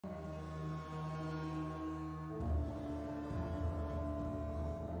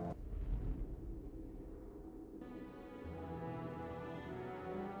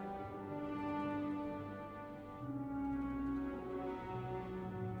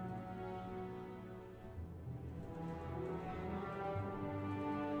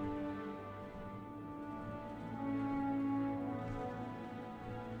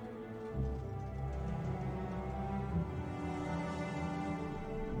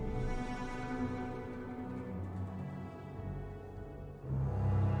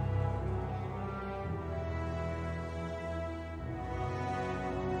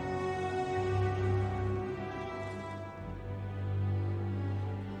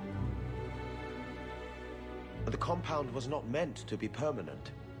The compound was not meant to be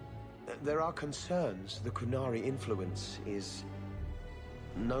permanent. There are concerns the Qunari influence is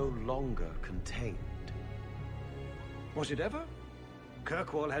no longer contained. Was it ever?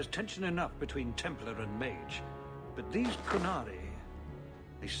 Kirkwall has tension enough between Templar and Mage. But these Qunari,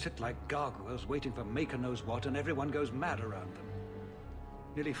 they sit like gargoyles waiting for maker knows what, and everyone goes mad around them.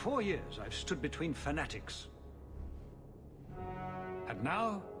 Nearly 4 years I've stood between fanatics. And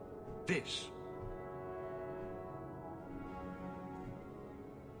now, this.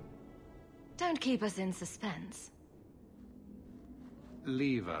 Don't keep us in suspense.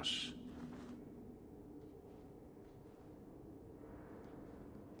 Leave us.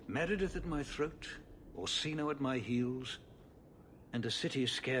 Meredith at my throat, Orsino at my heels, and a city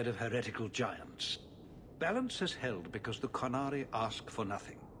scared of heretical giants. Balance has held because the Qunari ask for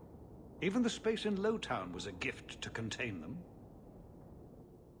nothing. Even the space in Lowtown was a gift to contain them.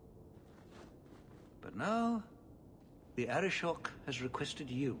 But now, the Arishok has requested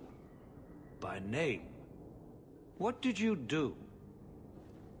you. By name. What did you do?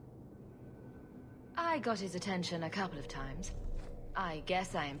 I got his attention a couple of times. I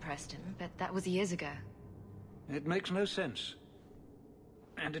guess I impressed him, but that was years ago. It makes no sense.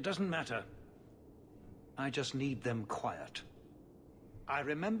 And it doesn't matter. I just need them quiet. I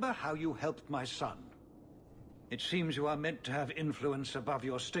remember how you helped my son. It seems you are meant to have influence above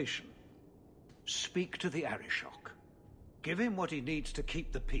your station. Speak to the Arishok. Give him what he needs to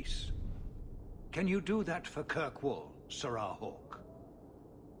keep the peace. Can you do that for Kirkwall, Sirrah Hawke?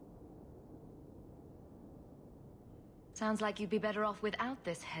 Sounds like you'd be better off without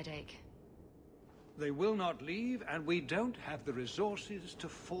this headache. They will not leave, and we don't have the resources to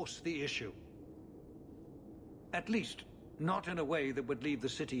force the issue. At least, not in a way that would leave the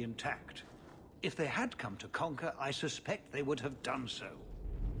city intact. If they had come to conquer, I suspect they would have done so.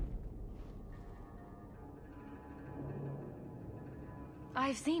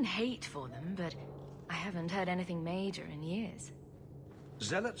 I've seen hate for them, but I haven't heard anything major in years.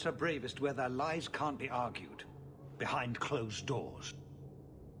 Zealots are bravest where their lies can't be argued, behind closed doors.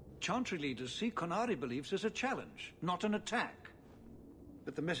 Chantry leaders see Qunari beliefs as a challenge, not an attack.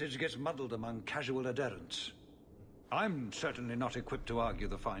 But the message gets muddled among casual adherents. I'm certainly not equipped to argue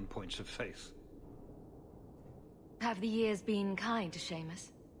the fine points of faith. Have the years been kind to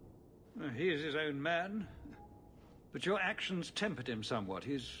Seamus? He is his own man. But your actions tempered him somewhat.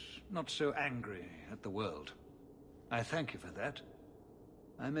 He's not so angry at the world. I thank you for that.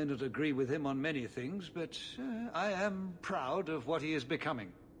 I may not agree with him on many things, but I am proud of what he is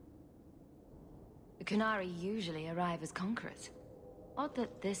becoming. The Qunari usually arrive as conquerors. Odd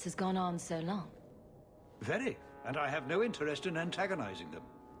that this has gone on so long. Very, and I have no interest in antagonizing them.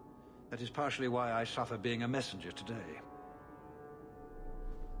 That is partially why I suffer being a messenger today.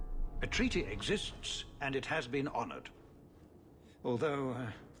 A treaty exists, and it has been honored. Although...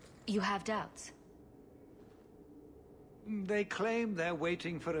 You have doubts? They claim they're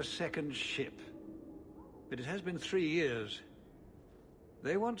waiting for a second ship. But it has been 3 years.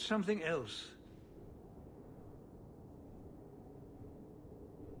 They want something else.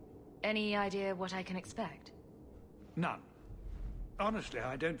 Any idea what I can expect? None. Honestly,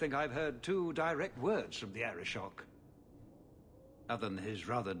 I don't think I've heard 2 direct words from the Arishok. Other than his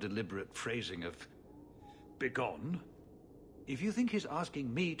rather deliberate phrasing of begone. If you think his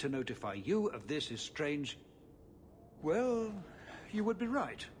asking me to notify you of this is strange, well, you would be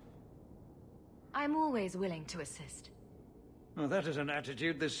right. I'm always willing to assist. Well, that is an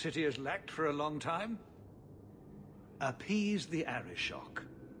attitude this city has lacked for a long time. Appease the Arishok.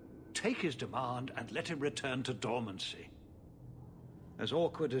 Take his demand and let him return to dormancy. As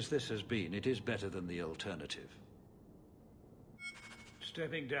awkward as this has been, it is better than the alternative.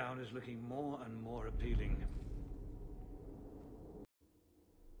 Stepping down is looking more and more appealing.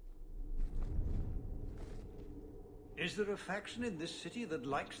 Is there a faction in this city that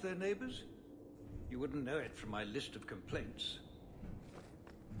likes their neighbors? You wouldn't know it from my list of complaints.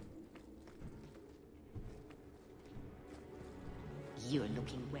 You're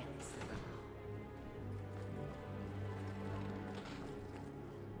looking well, Sirrah.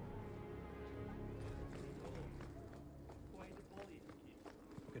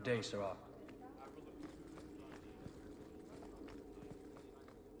 Good day, Sirrah.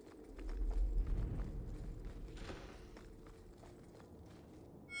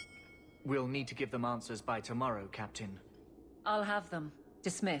 We'll need to give them answers by tomorrow, Captain. I'll have them.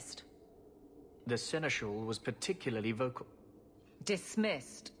 Dismissed. The Seneschal was particularly vocal.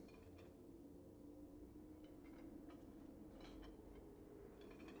 Dismissed.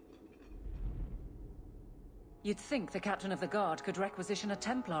 You'd think the captain of the guard could requisition a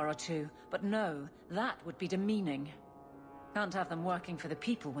Templar or two, but no, that would be demeaning. Can't have them working for the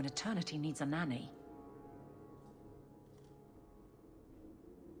people when eternity needs a nanny.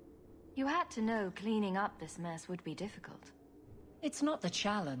 You had to know cleaning up this mess would be difficult. It's not the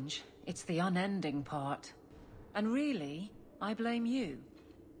challenge, it's the unending part. And really, I blame you.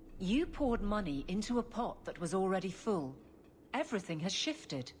 You poured money into a pot that was already full. Everything has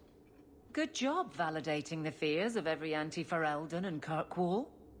shifted. Good job validating the fears of every anti-Ferelden and Kirkwall.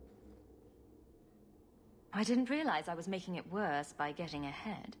 I didn't realize I was making it worse by getting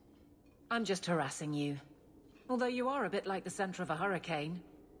ahead. I'm just harassing you. Although you are a bit like the center of a hurricane.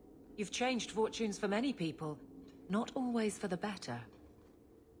 You've changed fortunes for many people, not always for the better.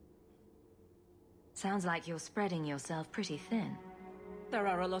 Sounds like you're spreading yourself pretty thin. There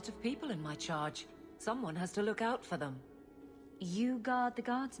are a lot of people in my charge. Someone has to look out for them. You guard the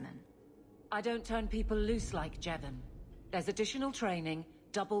guardsmen? I don't turn people loose like Jevon. There's additional training,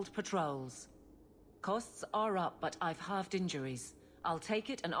 doubled patrols. Costs are up, but I've halved injuries. I'll take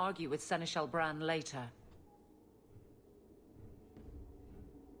it and argue with Seneschal Bran later.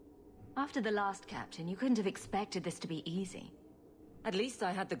 After the last captain, you couldn't have expected this to be easy. At least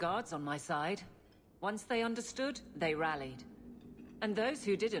I had the guards on my side. Once they understood, they rallied. And those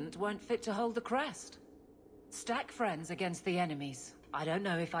who didn't weren't fit to hold the crest. Stack friends against the enemies. I don't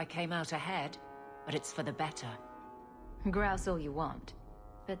know if I came out ahead, but it's for the better. Grouse all you want.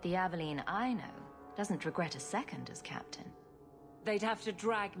 But the Aveline I know doesn't regret a second as captain. They'd have to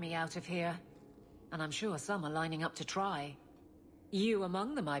drag me out of here. And I'm sure some are lining up to try. You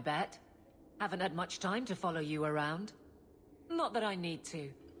among them, I bet. Haven't had much time to follow you around. Not that I need to.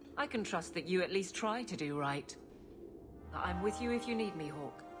 I can trust that you at least try to do right. I'm with you if you need me,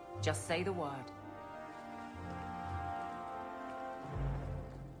 Hawke. Just say the word.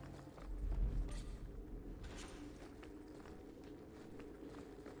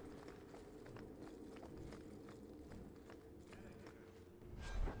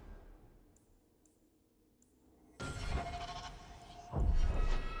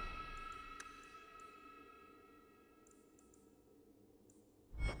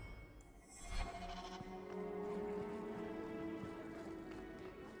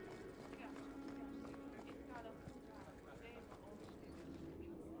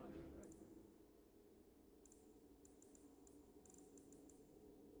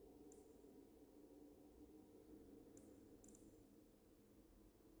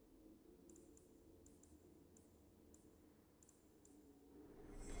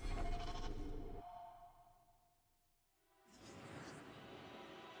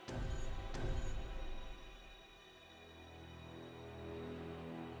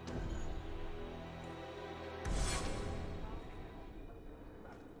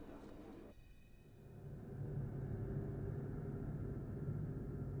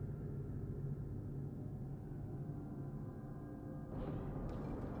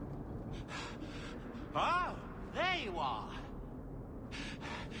 Oh, there you are.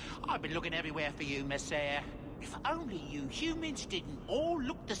 I've been looking everywhere for you, Messiah. If only you humans didn't all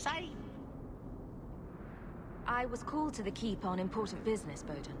look the same. I was called to the keep on important business,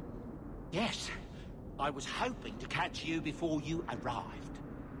 Bowden. Yes, I was hoping to catch you before you arrived.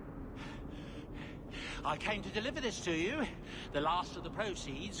 I came to deliver this to you, the last of the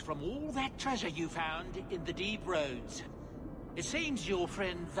proceeds from all that treasure you found in the deep roads. It seems your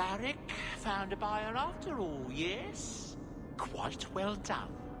friend Varric found a buyer after all, yes? Quite well done.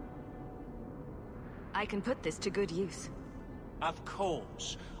 I can put this to good use. Of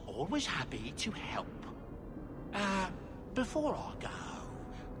course. Always happy to help. Before I go,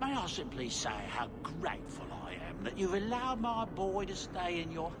 may I simply say how grateful I am that you've allowed my boy to stay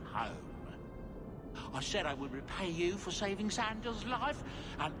in your home. I said I would repay you for saving Sandal's life,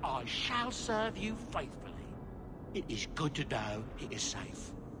 and I shall serve you faithfully. It is good to know he is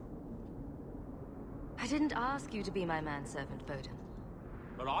safe. I didn't ask you to be my manservant, Bowden.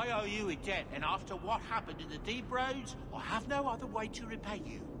 But I owe you a debt, and after what happened in the deep roads, I have no other way to repay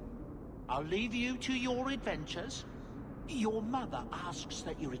you. I'll leave you to your adventures. Your mother asks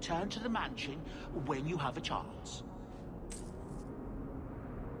that you return to the mansion when you have a chance.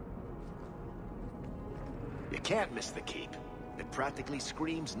 You can't miss the keep. It practically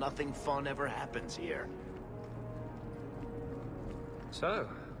screams nothing fun ever happens here. So,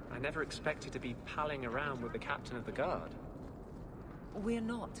 I never expected to be palling around with the captain of the guard. We're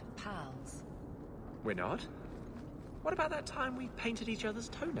not pals. We're not? What about that time we painted each other's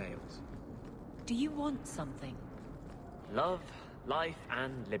toenails? Do you want something? Love, life,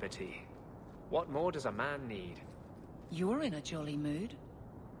 and liberty. What more does a man need? You're in a jolly mood.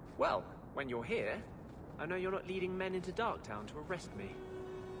 Well, when you're here, I know you're not leading men into Darktown to arrest me.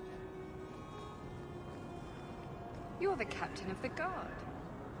 You're the captain of the guard.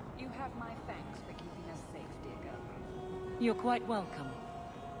 You have my thanks for keeping us safe, dear girl. You're quite welcome.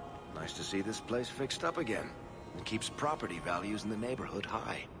 Nice to see this place fixed up again. It keeps property values in the neighborhood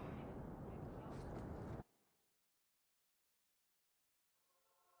high.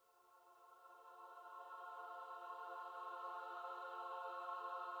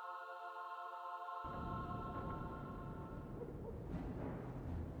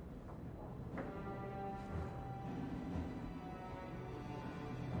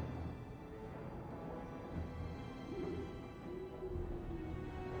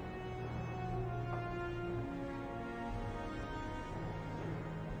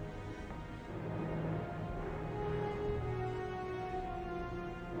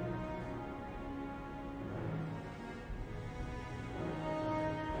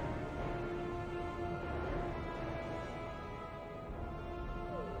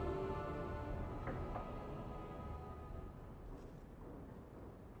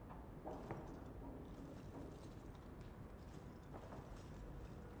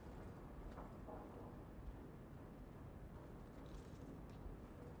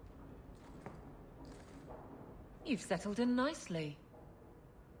 You've settled in nicely.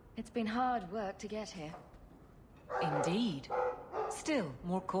 It's been hard work to get here. Indeed. Still,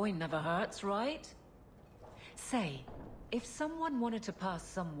 more coin never hurts, right? Say, if someone wanted to pass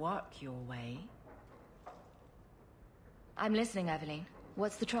some work your way... I'm listening, Aveline.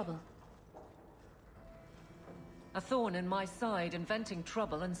 What's the trouble? A thorn in my side, inventing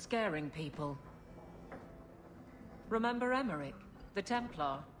trouble and scaring people. Remember Emmerich, the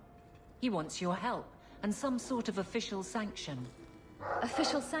Templar? He wants your help, and some sort of official sanction.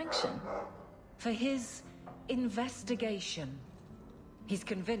 Official sanction? For his investigation. He's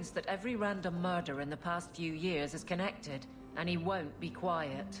convinced that every random murder in the past few years is connected, and he won't be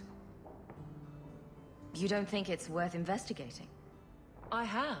quiet. You don't think it's worth investigating? I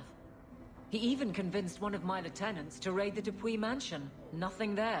have. He even convinced one of my lieutenants to raid the Dupuis mansion.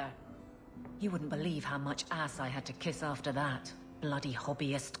 Nothing there. You wouldn't believe how much ass I had to kiss after that. Bloody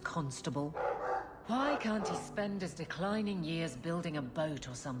hobbyist constable. Why can't he spend his declining years building a boat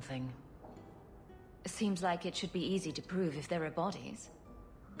or something? Seems like it should be easy to prove if there are bodies.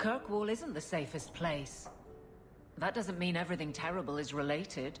 Kirkwall isn't the safest place. That doesn't mean everything terrible is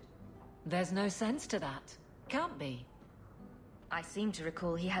related. There's no sense to that. Can't be. I seem to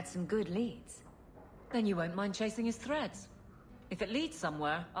recall he had some good leads. Then you won't mind chasing his threads. If it leads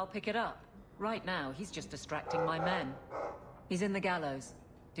somewhere, I'll pick it up. Right now, he's just distracting my men. He's in the gallows.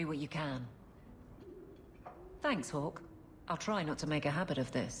 Do what you can. Thanks, Hawke. I'll try not to make a habit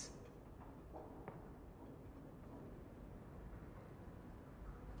of this.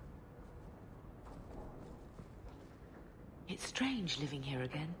 It's strange living here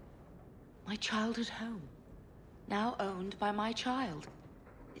again. My childhood home. Now owned by my child.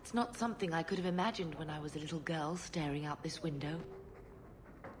 It's not something I could have imagined when I was a little girl staring out this window.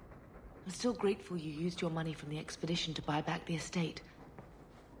 I'm still grateful you used your money from the expedition to buy back the estate.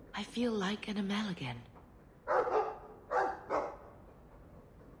 I feel like an Amel again.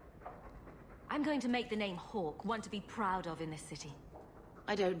 I'm going to make the name Hawke one to be proud of in this city.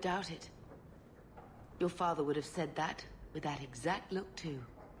 I don't doubt it. Your father would have said that, with that exact look too.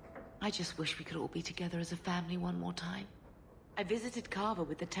 I just wish we could all be together as a family one more time. I visited Carver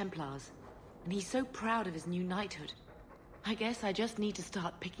with the Templars, and he's so proud of his new knighthood. I guess I just need to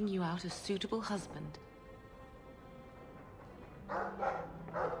start picking you out a suitable husband.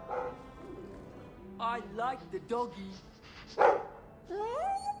 I like the doggy.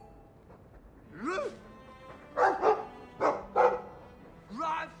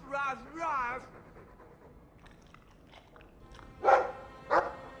 Ruff, ruff, ruff.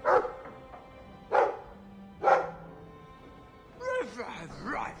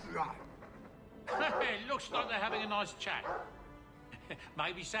 It looks like they're having a nice chat.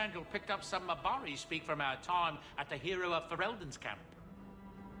 Maybe Sandal picked up some Mabari speak from our time at the Hero of Ferelden's camp.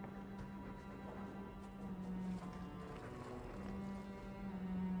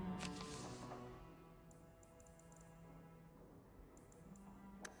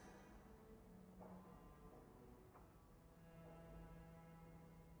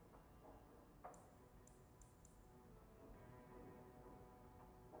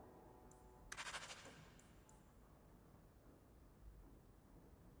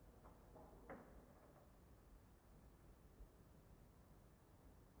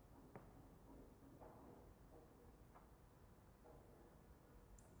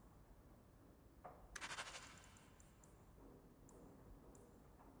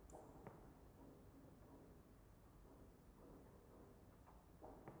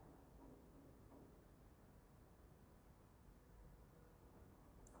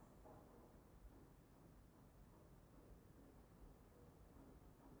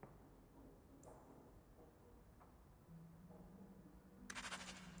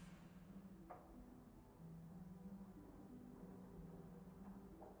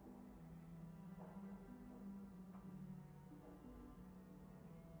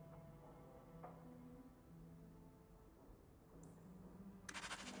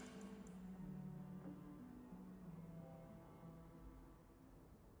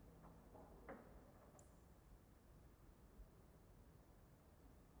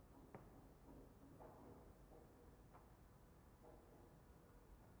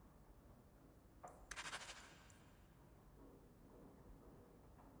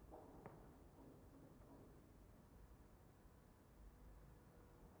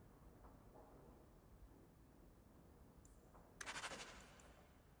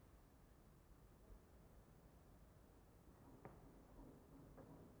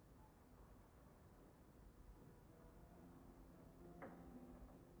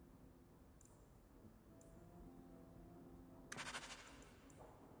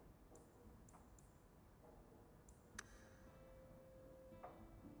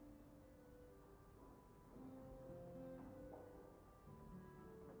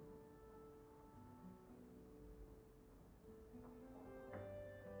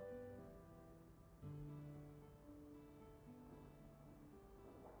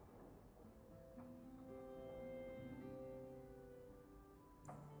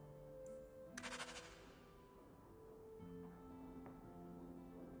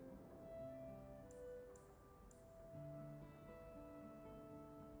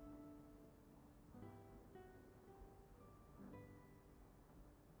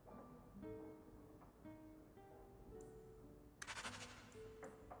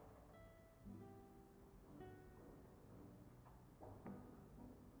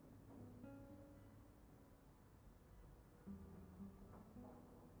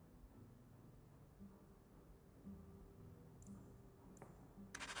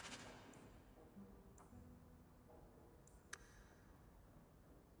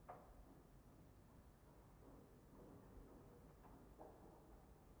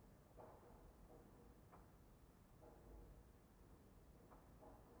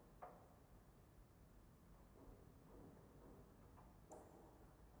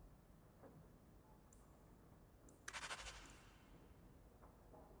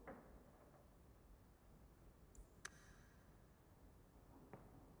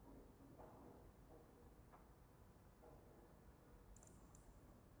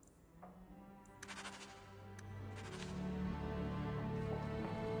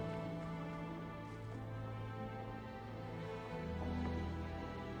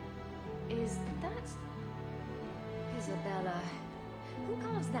 Is that... Isabella? Who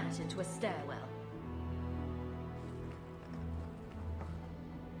carves that into a stairwell?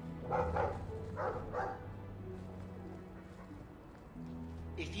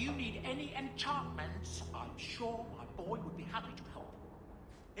 If you need any enchantments, I'm sure my boy would be happy to help.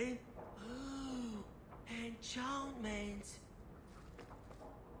 Enchantments.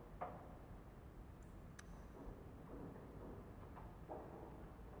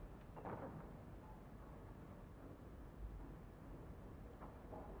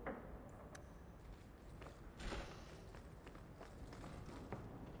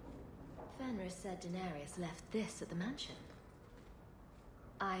 Fenris said Daenerys left this at the mansion.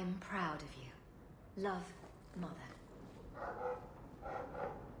 I'm proud of you. Love, Mother.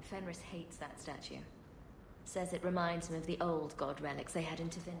 Fenris hates that statue. Says it reminds him of the old god relics they had in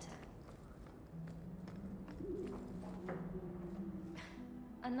Tevinter.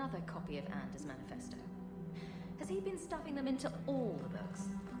 Another copy of Anders' manifesto. Has he been stuffing them into all the books?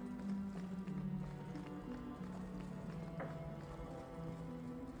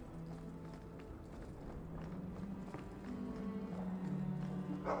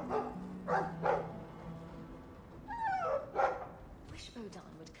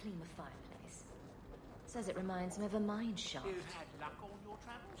 Says it reminds him of a mine shaft. You've had luck on your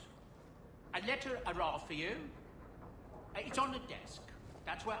travels? A letter arrived for you. It's on the desk.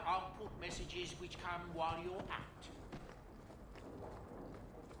 That's where I'll put messages which come while you're out.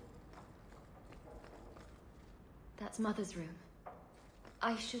 That's Mother's room.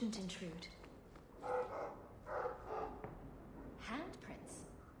 I shouldn't intrude. Handprints?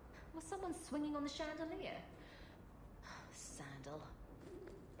 Was someone swinging on the chandelier? Sandal.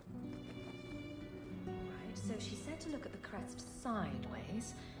 Right, so she said to look at the crest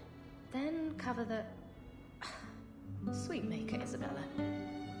sideways, then cover the... Sweet maker, Isabella.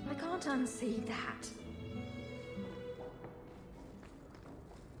 I can't unsee that.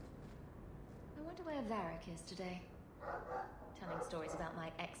 I wonder where Varric is today. Telling stories about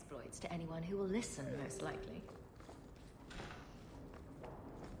my exploits to anyone who will listen, most likely.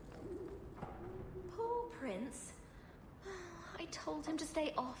 Poor Prince. I told him to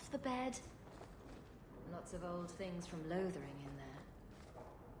stay off the bed. Lots of old things from Lothering in there.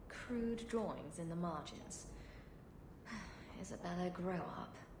 Crude drawings in the margins. Isabella, grow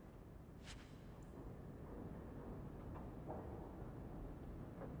up.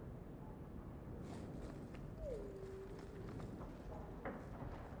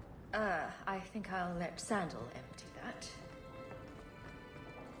 I think I'll let Sandal empty that.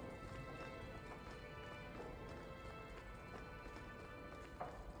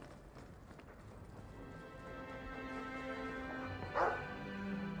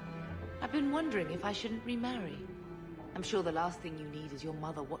 I've been wondering if I shouldn't remarry. I'm sure the last thing you need is your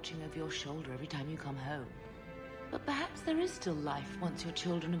mother watching over your shoulder every time you come home. But perhaps there is still life once your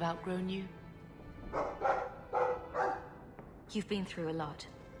children have outgrown you. You've been through a lot.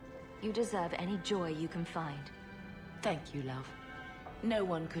 You deserve any joy you can find. Thank you, love. No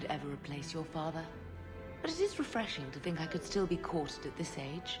one could ever replace your father. But it is refreshing to think I could still be courted at this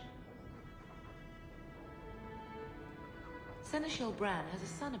age. Seneschal Bran has a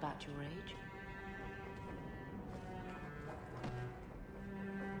son about your age.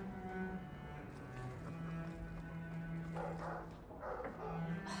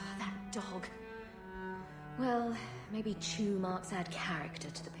 Oh, that dog. Well, maybe chew marks add character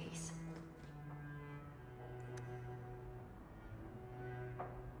to the piece.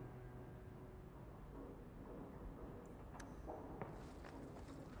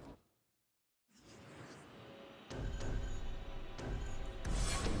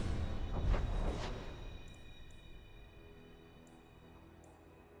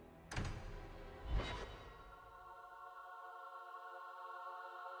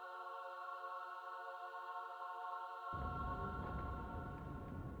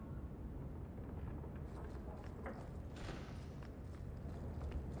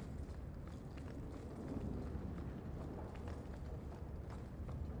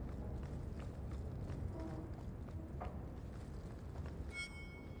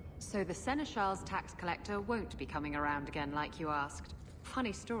 So the Seneschal's tax collector won't be coming around again like you asked.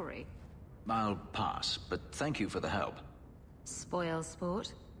 Funny story. I'll pass, but thank you for the help. Spoil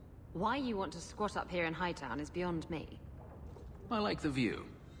sport. Why you want to squat up here in Hightown is beyond me. I like the view.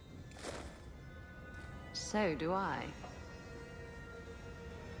 So do I.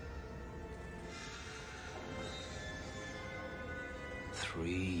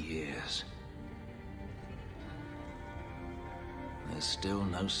 Three years. There's still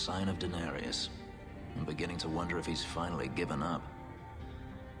no sign of Daenerys. I'm beginning to wonder if he's finally given up.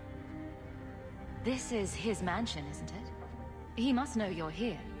 This is his mansion, isn't it? He must know you're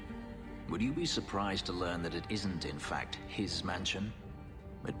here. Would you be surprised to learn that it isn't, in fact, his mansion?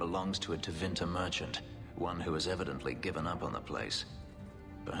 It belongs to a Tevinter merchant, one who has evidently given up on the place.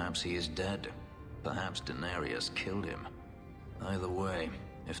 Perhaps he is dead. Perhaps Denarius killed him. Either way,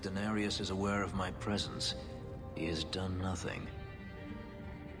 if Denarius is aware of my presence, he has done nothing.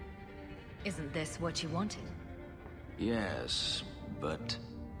 Isn't this what you wanted? Yes, but...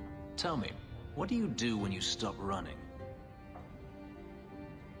 Tell me, what do you do when you stop running?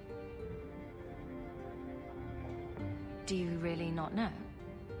 Do you really not know?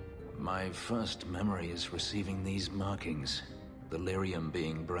 My first memory is receiving these markings. The lyrium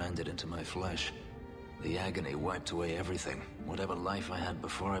being branded into my flesh. The agony wiped away everything. Whatever life I had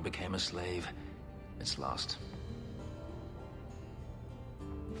before I became a slave, it's lost.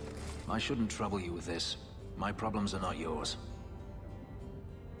 I shouldn't trouble you with this. My problems are not yours.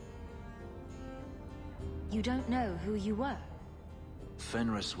 You don't know who you were?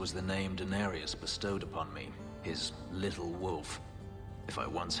 Fenris was the name Denarius bestowed upon me. His little wolf. If I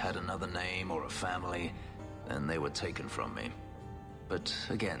once had another name or a family, then they were taken from me. But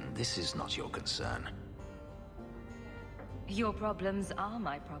again, this is not your concern. Your problems are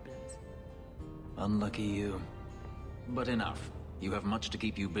my problems. Unlucky you. But enough. You have much to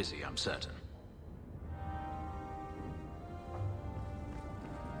keep you busy, I'm certain.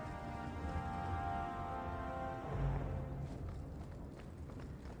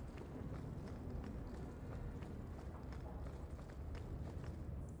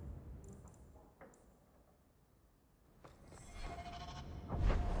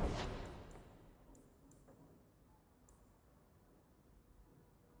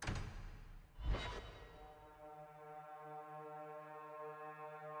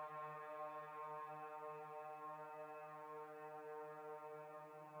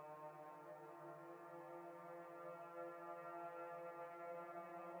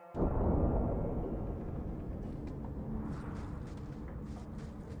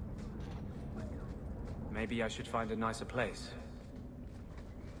 Maybe I should find a nicer place.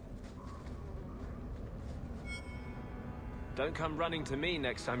 Don't come running to me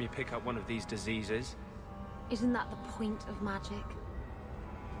next time you pick up one of these diseases. Isn't that the point of magic?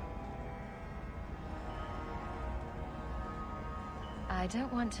 I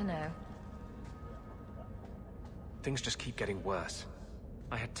don't want to know. Things just keep getting worse.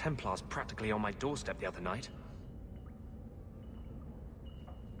 I had Templars practically on my doorstep the other night.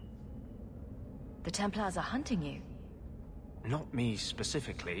 The Templars are hunting you. Not me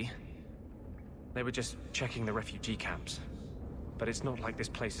specifically. They were just checking the refugee camps. But it's not like this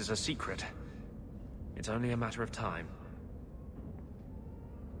place is a secret. It's only a matter of time.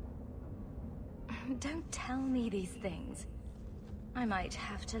 Don't tell me these things. I might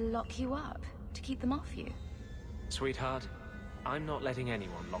have to lock you up to keep them off you. Sweetheart, I'm not letting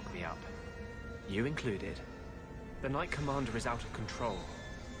anyone lock me up. You included. The Knight Commander is out of control.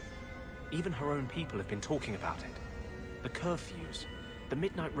 Even her own people have been talking about it. The curfews, the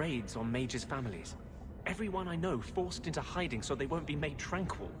midnight raids on mages' families. Everyone I know forced into hiding so they won't be made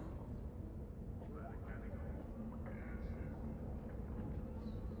tranquil.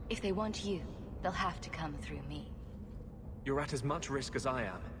 If they want you, they'll have to come through me. You're at as much risk as I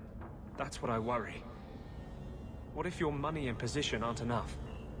am. That's what I worry. What if your money and position aren't enough?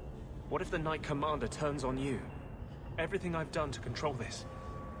 What if the Knight Commander turns on you? Everything I've done to control this.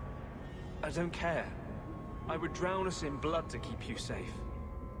 I don't care. I would drown us in blood to keep you safe.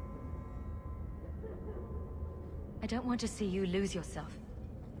 I don't want to see you lose yourself.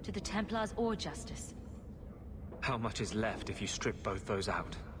 To the Templars or Justice. How much is left if you strip both those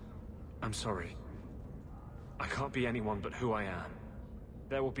out? I'm sorry. I can't be anyone but who I am.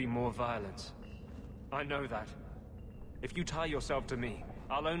 There will be more violence. I know that. If you tie yourself to me,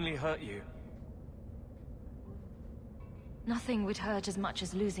 I'll only hurt you. Nothing would hurt as much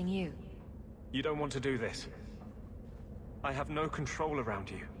as losing you. You don't want to do this. I have no control around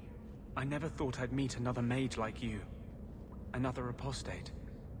you. I never thought I'd meet another mage like you. Another apostate.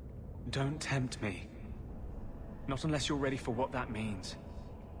 Don't tempt me. Not unless you're ready for what that means.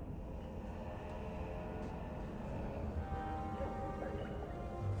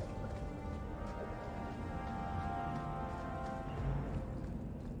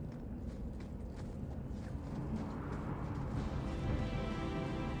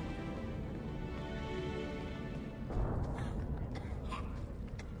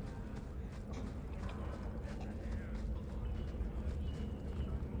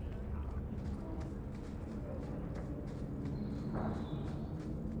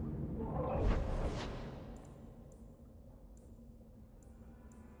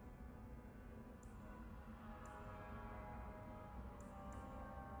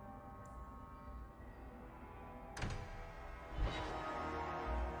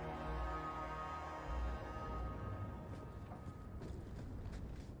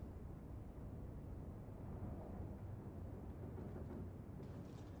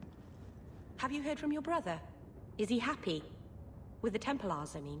 Have you heard from your brother? Is he happy? With the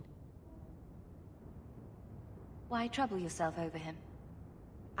Templars, I mean. Why trouble yourself over him?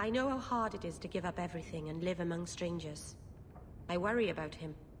 I know how hard it is to give up everything and live among strangers. I worry about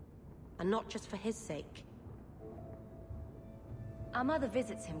him. And not just for his sake. Our mother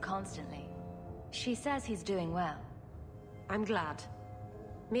visits him constantly. She says he's doing well. I'm glad.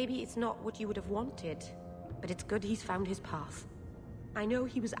 Maybe it's not what you would have wanted, but it's good he's found his path. I know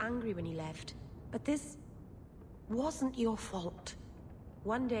he was angry when he left, but this wasn't your fault.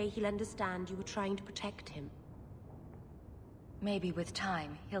 One day he'll understand you were trying to protect him. Maybe with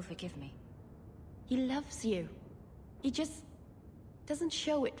time, he'll forgive me. He loves you. He just doesn't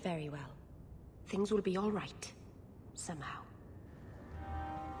show it very well. Things will be all right. Somehow.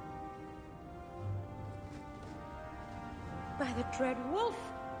 By the dread wolf!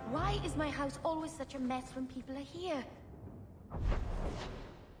 Why is my house always such a mess when people are here?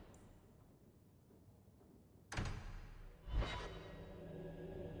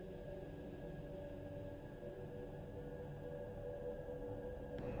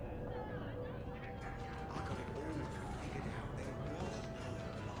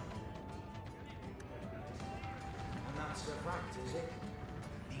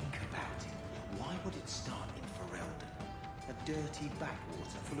 Dirty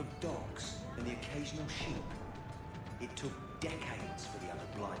backwater full of dogs and the occasional sheep. It took decades for the other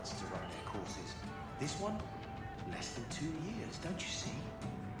blights to run their courses. This one, less than 2 years, don't you see?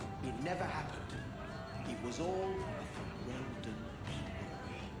 It never happened. It was all a Ferelden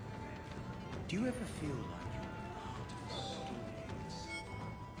story. Do you ever feel like you're part of a story?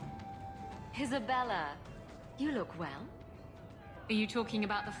 Isabella, you look well. Are you talking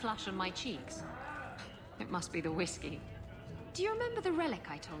about the flush on my cheeks? It must be the whiskey. Do you remember the relic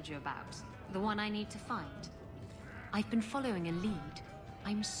I told you about? The one I need to find? I've been following a lead.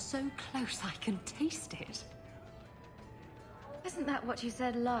 I'm so close I can taste it. Isn't that what you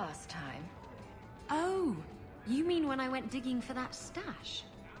said last time? Oh, you mean when I went digging for that stash?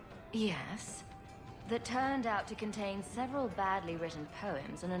 Yes. That turned out to contain several badly written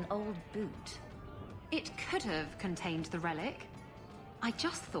poems and an old boot. It could have contained the relic. I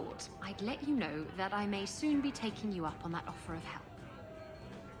just thought I'd let you know that I may soon be taking you up on that offer of help.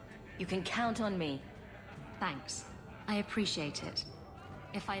 You can count on me. Thanks. I appreciate it.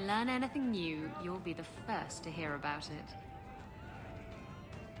 If I learn anything new, you'll be the first to hear about it.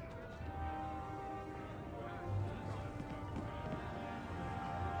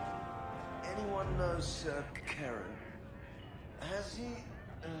 Anyone knows Sir Karen? Has he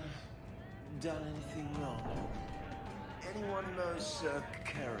done anything wrong? Anyone knows Sir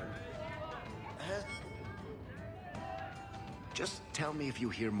Karen? Just tell me if you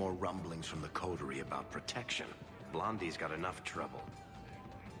hear more rumblings from the coterie about protection. Blondie's got enough trouble.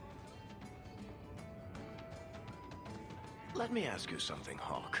 Let me ask you something,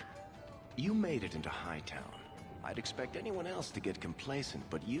 Hawke. You made it into Hightown. I'd expect anyone else to get complacent,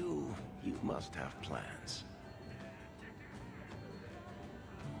 but you must have plans.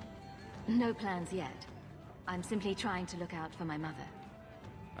 No plans yet. I'm simply trying to look out for my mother.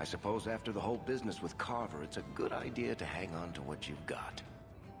 I suppose after the whole business with Carver, it's a good idea to hang on to what you've got.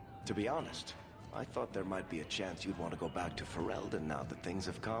 To be honest, I thought there might be a chance you'd want to go back to Ferelden now that things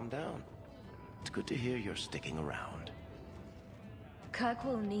have calmed down. It's good to hear you're sticking around.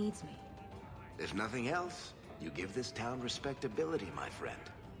 Kirkwall needs me. If nothing else, you give this town respectability, my friend.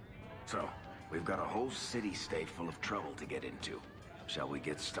 So, we've got a whole city-state full of trouble to get into. Shall we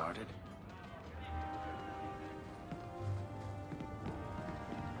get started?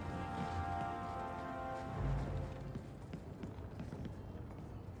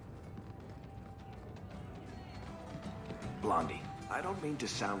 Blondie, I don't mean to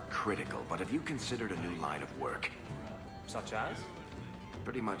sound critical, but have you considered a new line of work? Such as?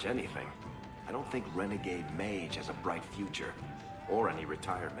 Pretty much anything. I don't think Renegade Mage has a bright future, or any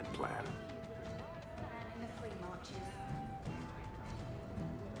retirement plan. In the free marches.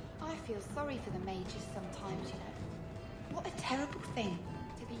 I feel sorry for the mages sometimes, you know. What a terrible thing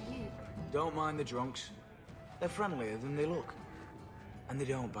to be you. Don't mind the drunks. They're friendlier than they look. And they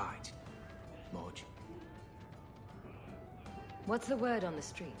don't bite. Much. What's the word on the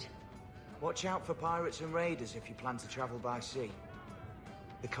street? Watch out for pirates and raiders if you plan to travel by sea.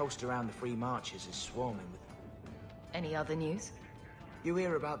 The coast around the Free Marches is swarming with them. Any other news? You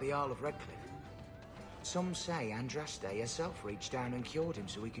hear about the Isle of Redcliffe? Some say Andraste herself reached down and cured him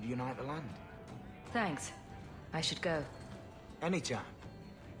so he could unite the land. Thanks. I should go. Anytime.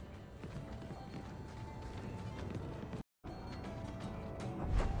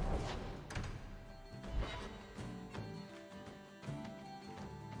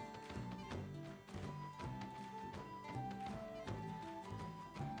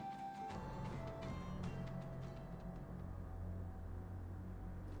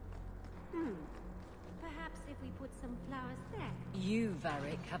 if we put some flowers there? You,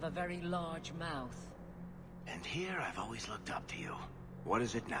 Varric, have a very large mouth. And here I've always looked up to you. What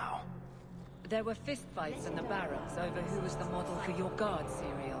is it now? There were fistfights in the barracks over who was the model for your guard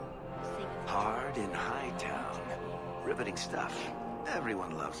cereal. Hard in Hightown. Riveting stuff.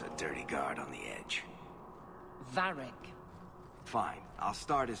 Everyone loves a dirty guard on the edge. Varric. Fine, I'll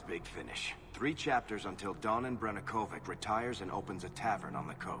start as Big Finish. 3 chapters until Donan Brennakovic retires and opens a tavern on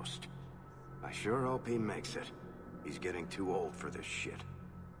the coast. I sure hope he makes it. He's getting too old for this shit.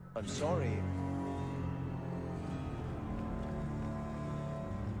 I'm sorry.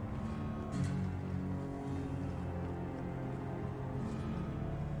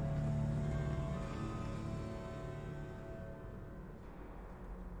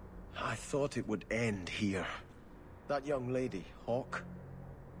 I thought it would end here. That young lady, Hawke,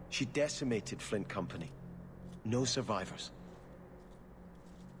 she decimated Flint Company. No survivors.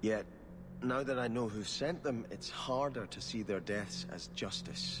 Yet, now that I know who sent them, it's harder to see their deaths as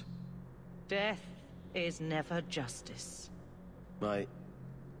justice. Death is never justice.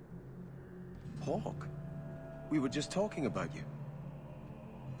 Hawke? We were just talking about you.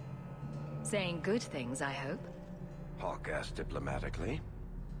 Saying good things, I hope. Hawke asked diplomatically.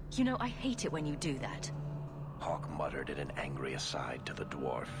 You know, I hate it when you do that. Hawke muttered in an angry aside to the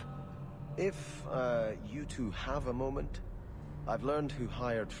dwarf. If, you two have a moment, I've learned who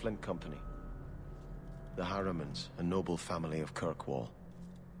hired Flint Company. The Harrimans, a noble family of Kirkwall.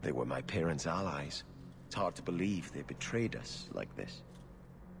 They were my parents' allies. It's hard to believe they betrayed us like this.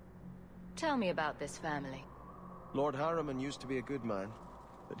 Tell me about this family. Lord Harriman used to be a good man,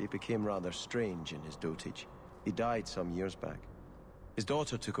 but he became rather strange in his dotage. He died some years back. His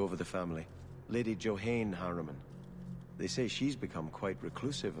daughter took over the family, Lady Johanne Harriman. They say she's become quite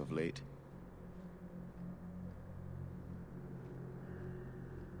reclusive of late.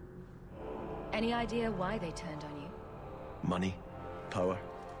 Any idea why they turned on you? Money? Power?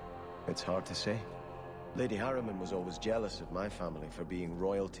 It's hard to say. Lady Harriman was always jealous of my family for being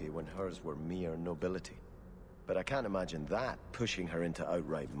royalty when hers were mere nobility. But I can't imagine that pushing her into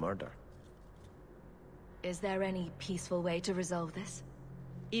outright murder. Is there any peaceful way to resolve this?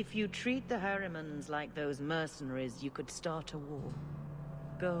 If you treat the Harrimans like those mercenaries, you could start a war.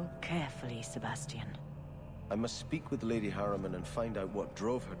 Go carefully, Sebastian. I must speak with Lady Harriman and find out what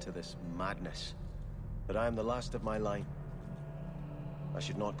drove her to this madness. But I am the last of my line. I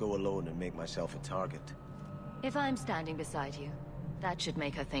should not go alone and make myself a target. If I'm standing beside you, that should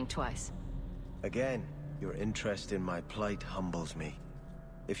make her think twice. Again, your interest in my plight humbles me.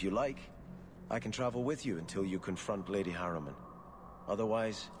 If you like, I can travel with you until you confront Lady Harriman.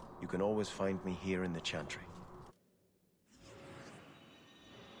 Otherwise, you can always find me here in the Chantry.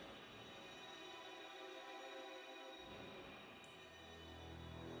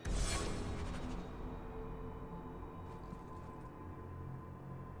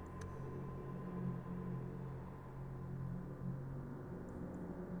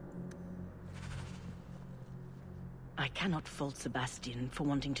 I cannot fault Sebastian for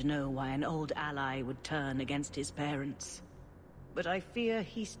wanting to know why an old ally would turn against his parents. But I fear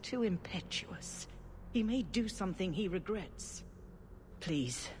he's too impetuous. He may do something he regrets.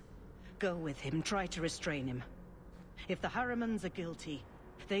 Please, go with him, try to restrain him. If the Harrimans are guilty,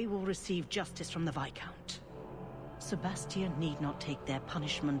 they will receive justice from the Viscount. Sebastian need not take their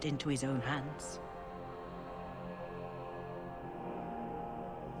punishment into his own hands.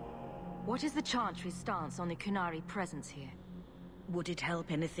 What is the Chantry's stance on the Kunari presence here? Would it help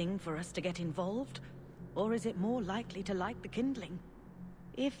anything for us to get involved? Or is it more likely to light the kindling?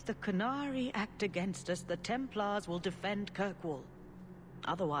 If the Kunari act against us, the Templars will defend Kirkwall.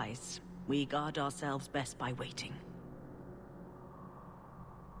 Otherwise, we guard ourselves best by waiting.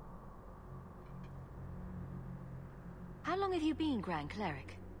 How long have you been Grand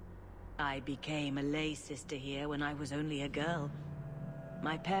Cleric? I became a lay sister here when I was only a girl.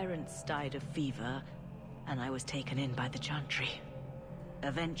 My parents died of fever, and I was taken in by the Chantry.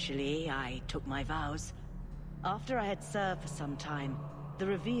 Eventually, I took my vows. After I had served for some time, the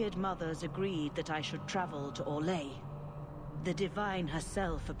revered mothers agreed that I should travel to Orlais. The Divine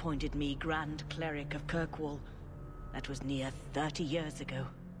herself appointed me Grand Cleric of Kirkwall. That was near 30 years ago.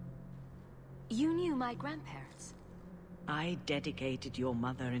 You knew my grandparents? I dedicated your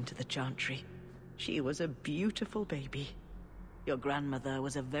mother into the Chantry. She was a beautiful baby. Your grandmother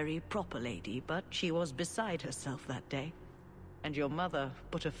was a very proper lady, but she was beside herself that day. And your mother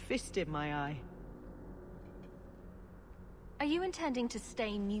put a fist in my eye. Are you intending to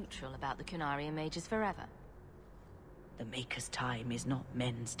stay neutral about the Kunari and mages forever? The Maker's time is not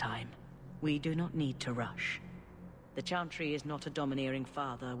men's time. We do not need to rush. The Chantry is not a domineering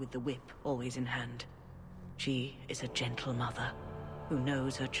father with the whip always in hand. She is a gentle mother who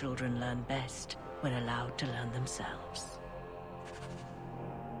knows her children learn best when allowed to learn themselves.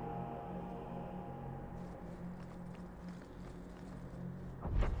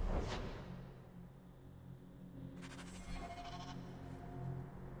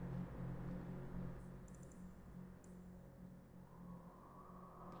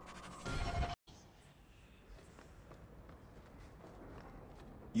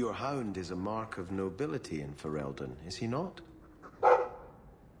 Your hound is a mark of nobility in Ferelden, is he not?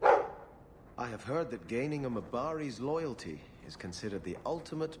 I have heard that gaining a Mabari's loyalty is considered the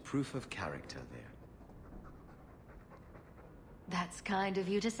ultimate proof of character there. That's kind of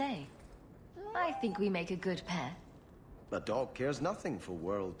you to say. I think we make a good pair. A dog cares nothing for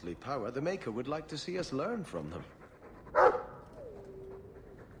worldly power. The Maker would like to see us learn from them.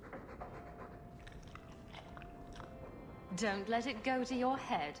 Don't let it go to your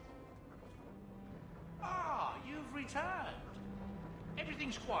head. Ah, you've returned.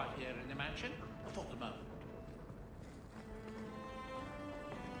 Everything's quiet here in the mansion. For the moment.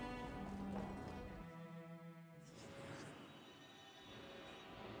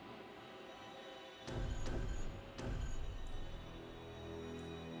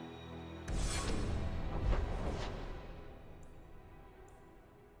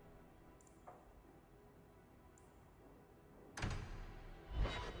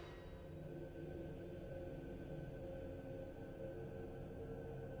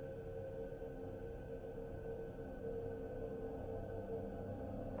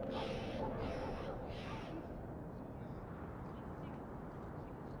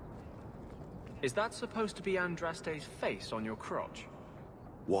 Is that supposed to be Andraste's face on your crotch?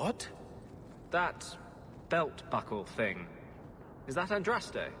 What? That belt buckle thing. Is that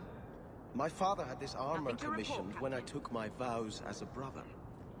Andraste? My father had this armor commissioned when I took my vows as a brother.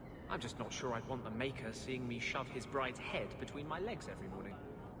 I'm just not sure I'd want the Maker seeing me shove his bride's head between my legs every morning.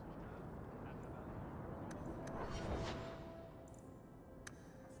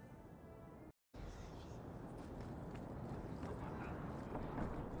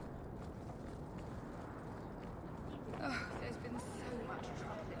 There's been so much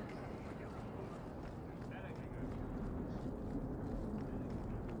trouble in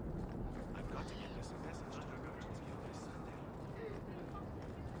I've got to get this message to the emergency on this Sunday.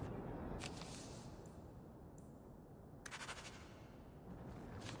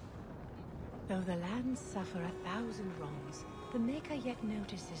 Though the lands suffer 1,000 wrongs, the Maker yet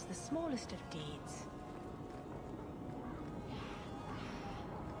notices the smallest of deeds.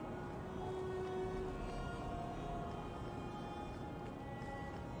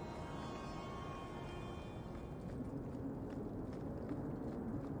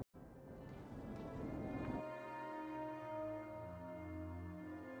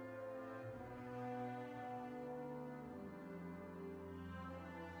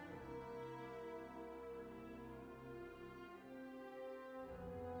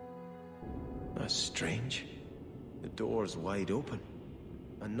 That's strange. The door's wide open,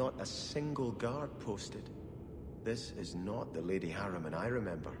 and not a single guard posted. This is not the Lady Harriman I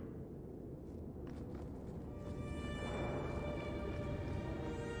remember.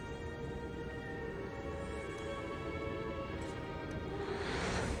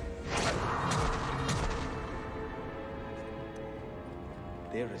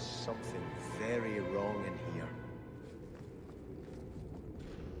 There is something very wrong in here.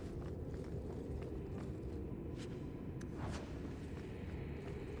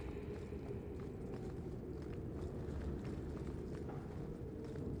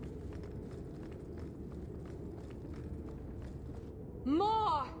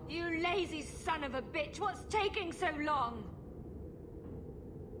 More! You lazy son of a bitch! What's taking so long?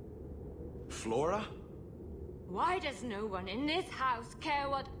 Flora? Why does no one in this house care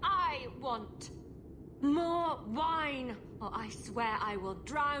what I want? More wine, or I swear I will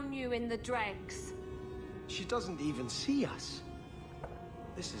drown you in the dregs. She doesn't even see us.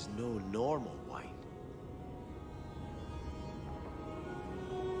 This is no normal wine.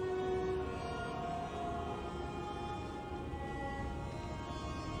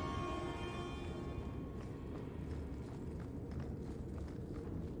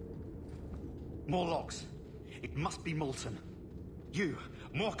 More logs. It must be molten. You,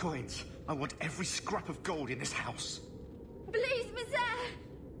 more coins. I want every scrap of gold in this house. Please, monsieur!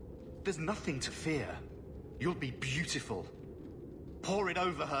 There's nothing to fear. You'll be beautiful. Pour it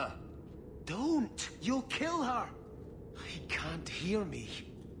over her. Don't! You'll kill her! He can't hear me.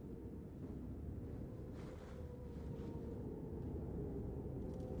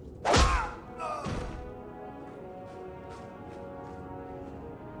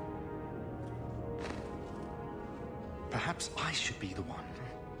 Perhaps I should be the one.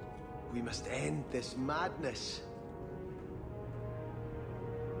 We must end this madness.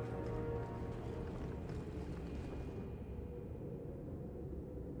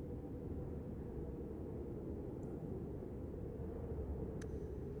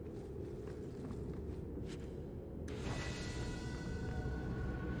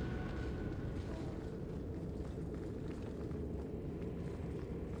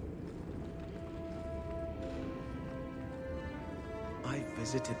 I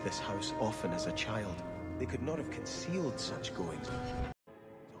visited this house often as a child. They could not have concealed such goings.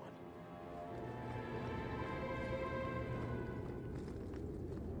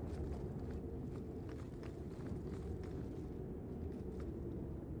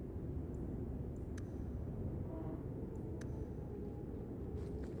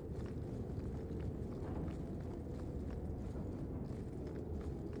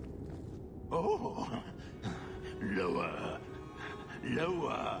 Oh, lower.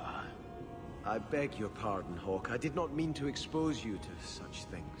 Lower. I beg your pardon, Hawke. I did not mean to expose you to such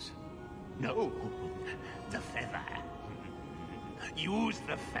things. No, the feather. Use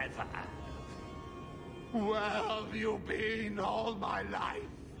the feather. Where have you been all my life?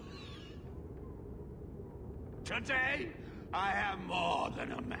 Today, I am more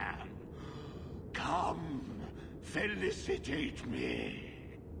than a man. Come, felicitate me.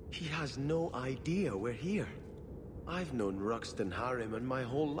 He has no idea we're here. I've known Ruxton Harriman my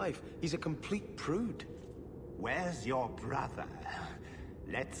whole life. He's a complete prude. Where's your brother?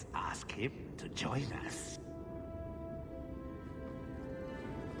 Let's ask him to join us.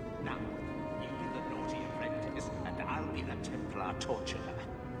 Now, you be the naughty apprentice, and I'll be the Templar torturer.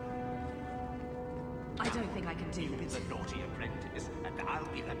 I don't think I can do You be that. the naughty apprentice, and I'll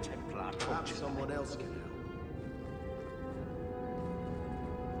be the Templar torturer. Perhaps someone else can help.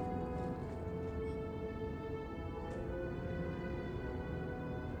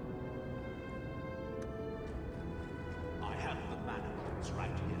 I have the manacles right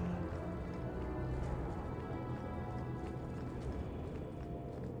here.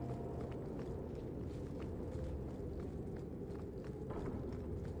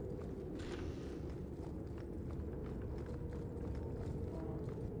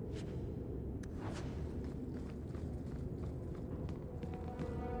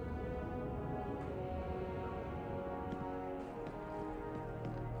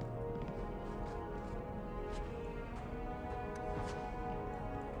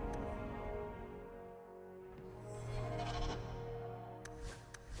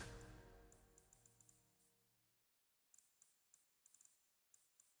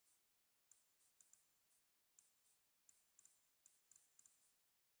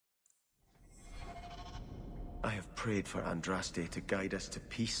 I have prayed for Andraste to guide us to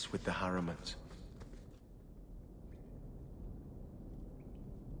peace with the Harrimans.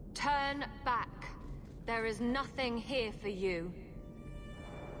 Turn back. There is nothing here for you.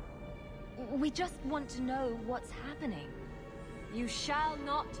 We just want to know what's happening. You shall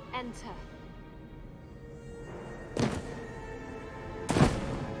not enter.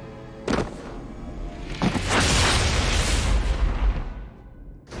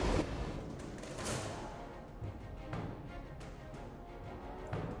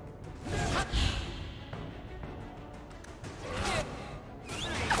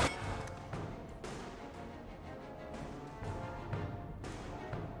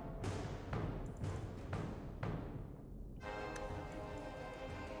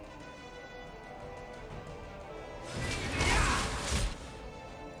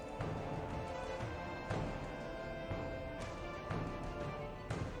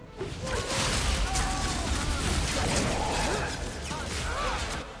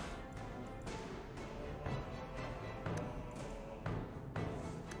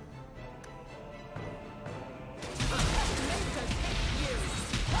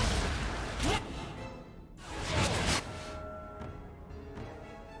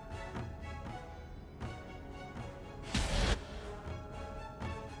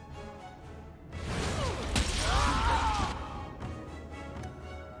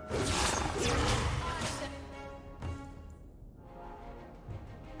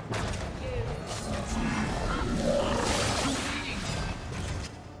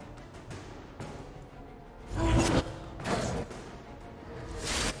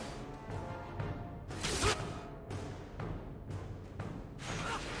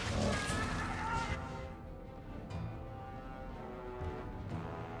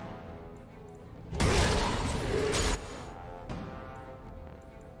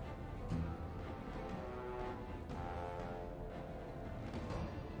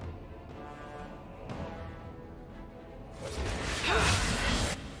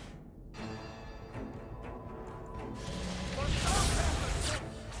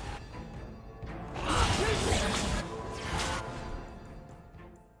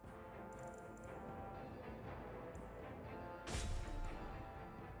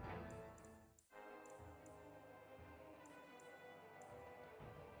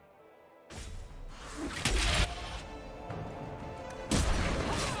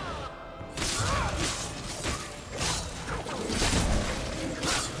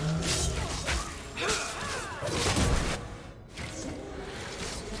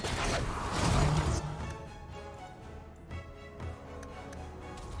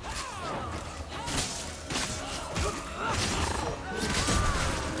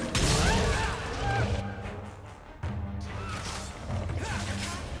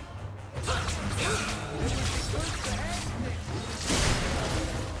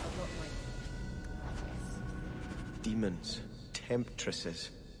 demons, temptresses.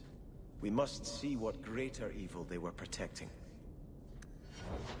 We must see what greater evil they were protecting.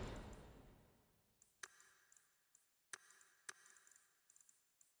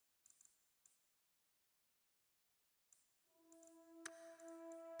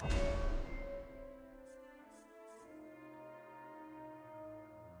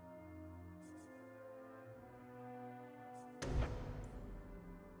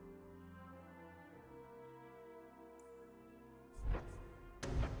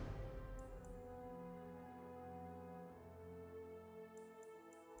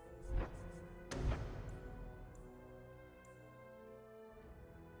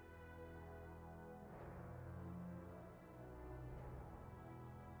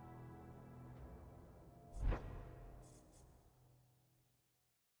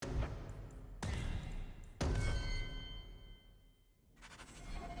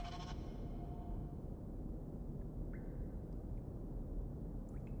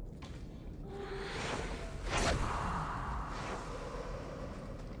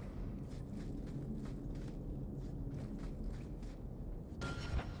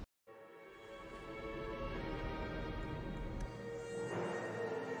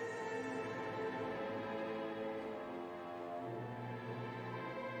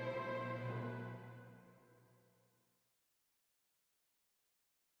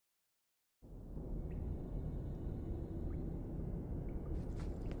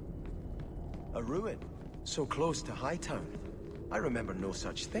 A ruin, so close to Hightown. I remember no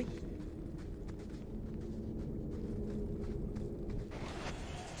such thing.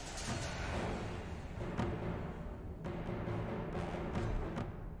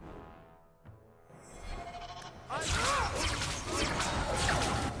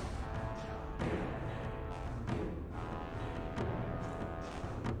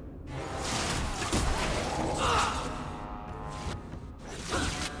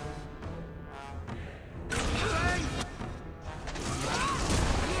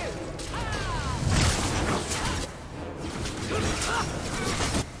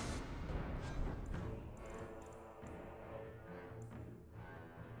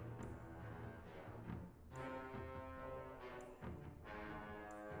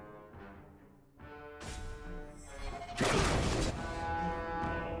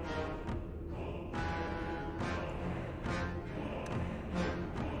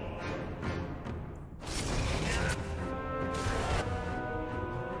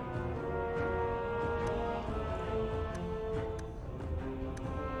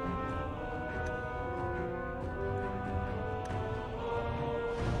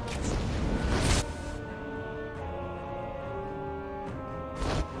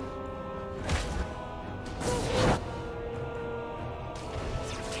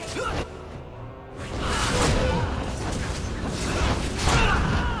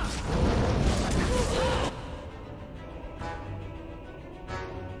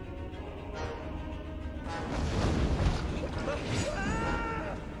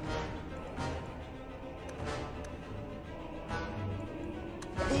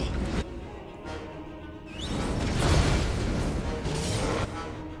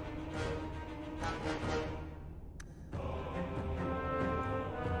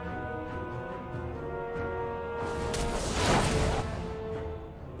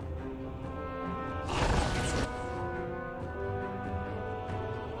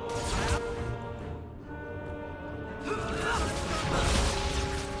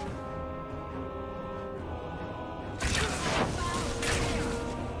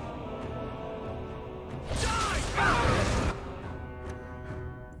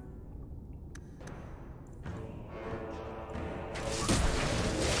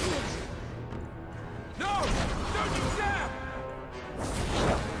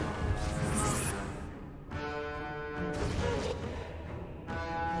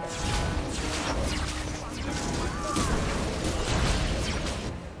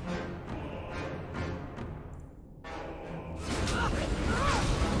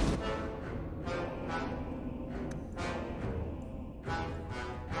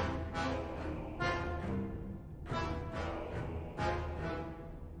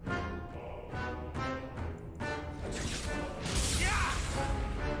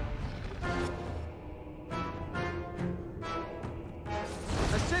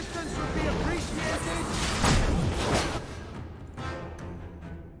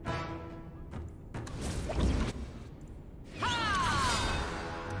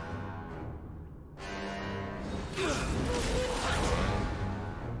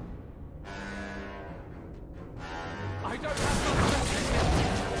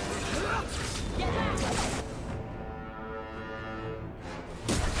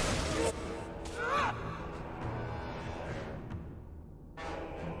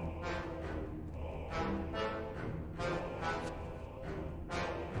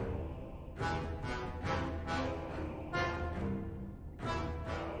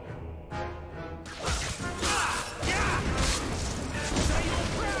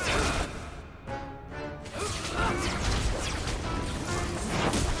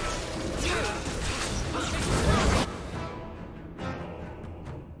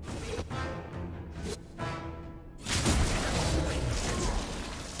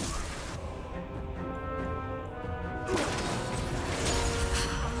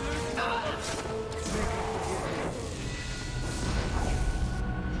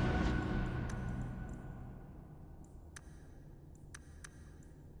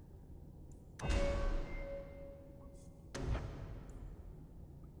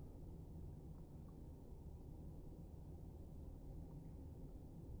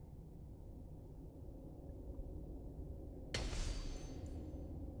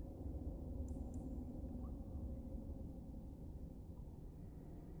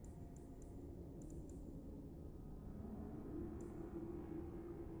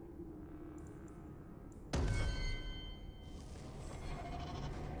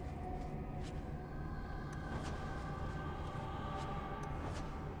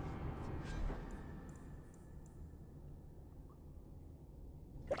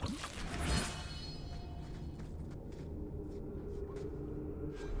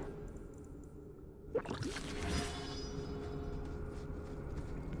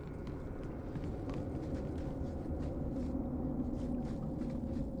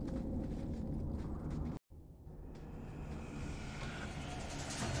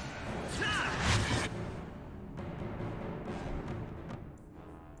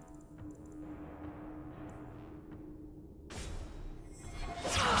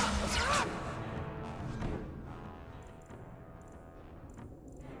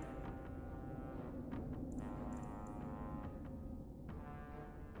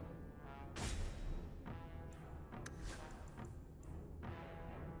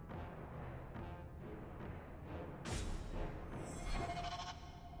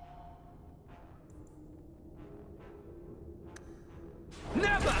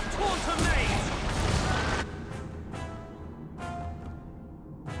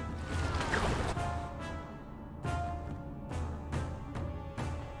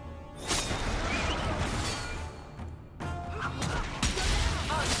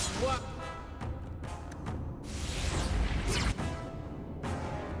 What?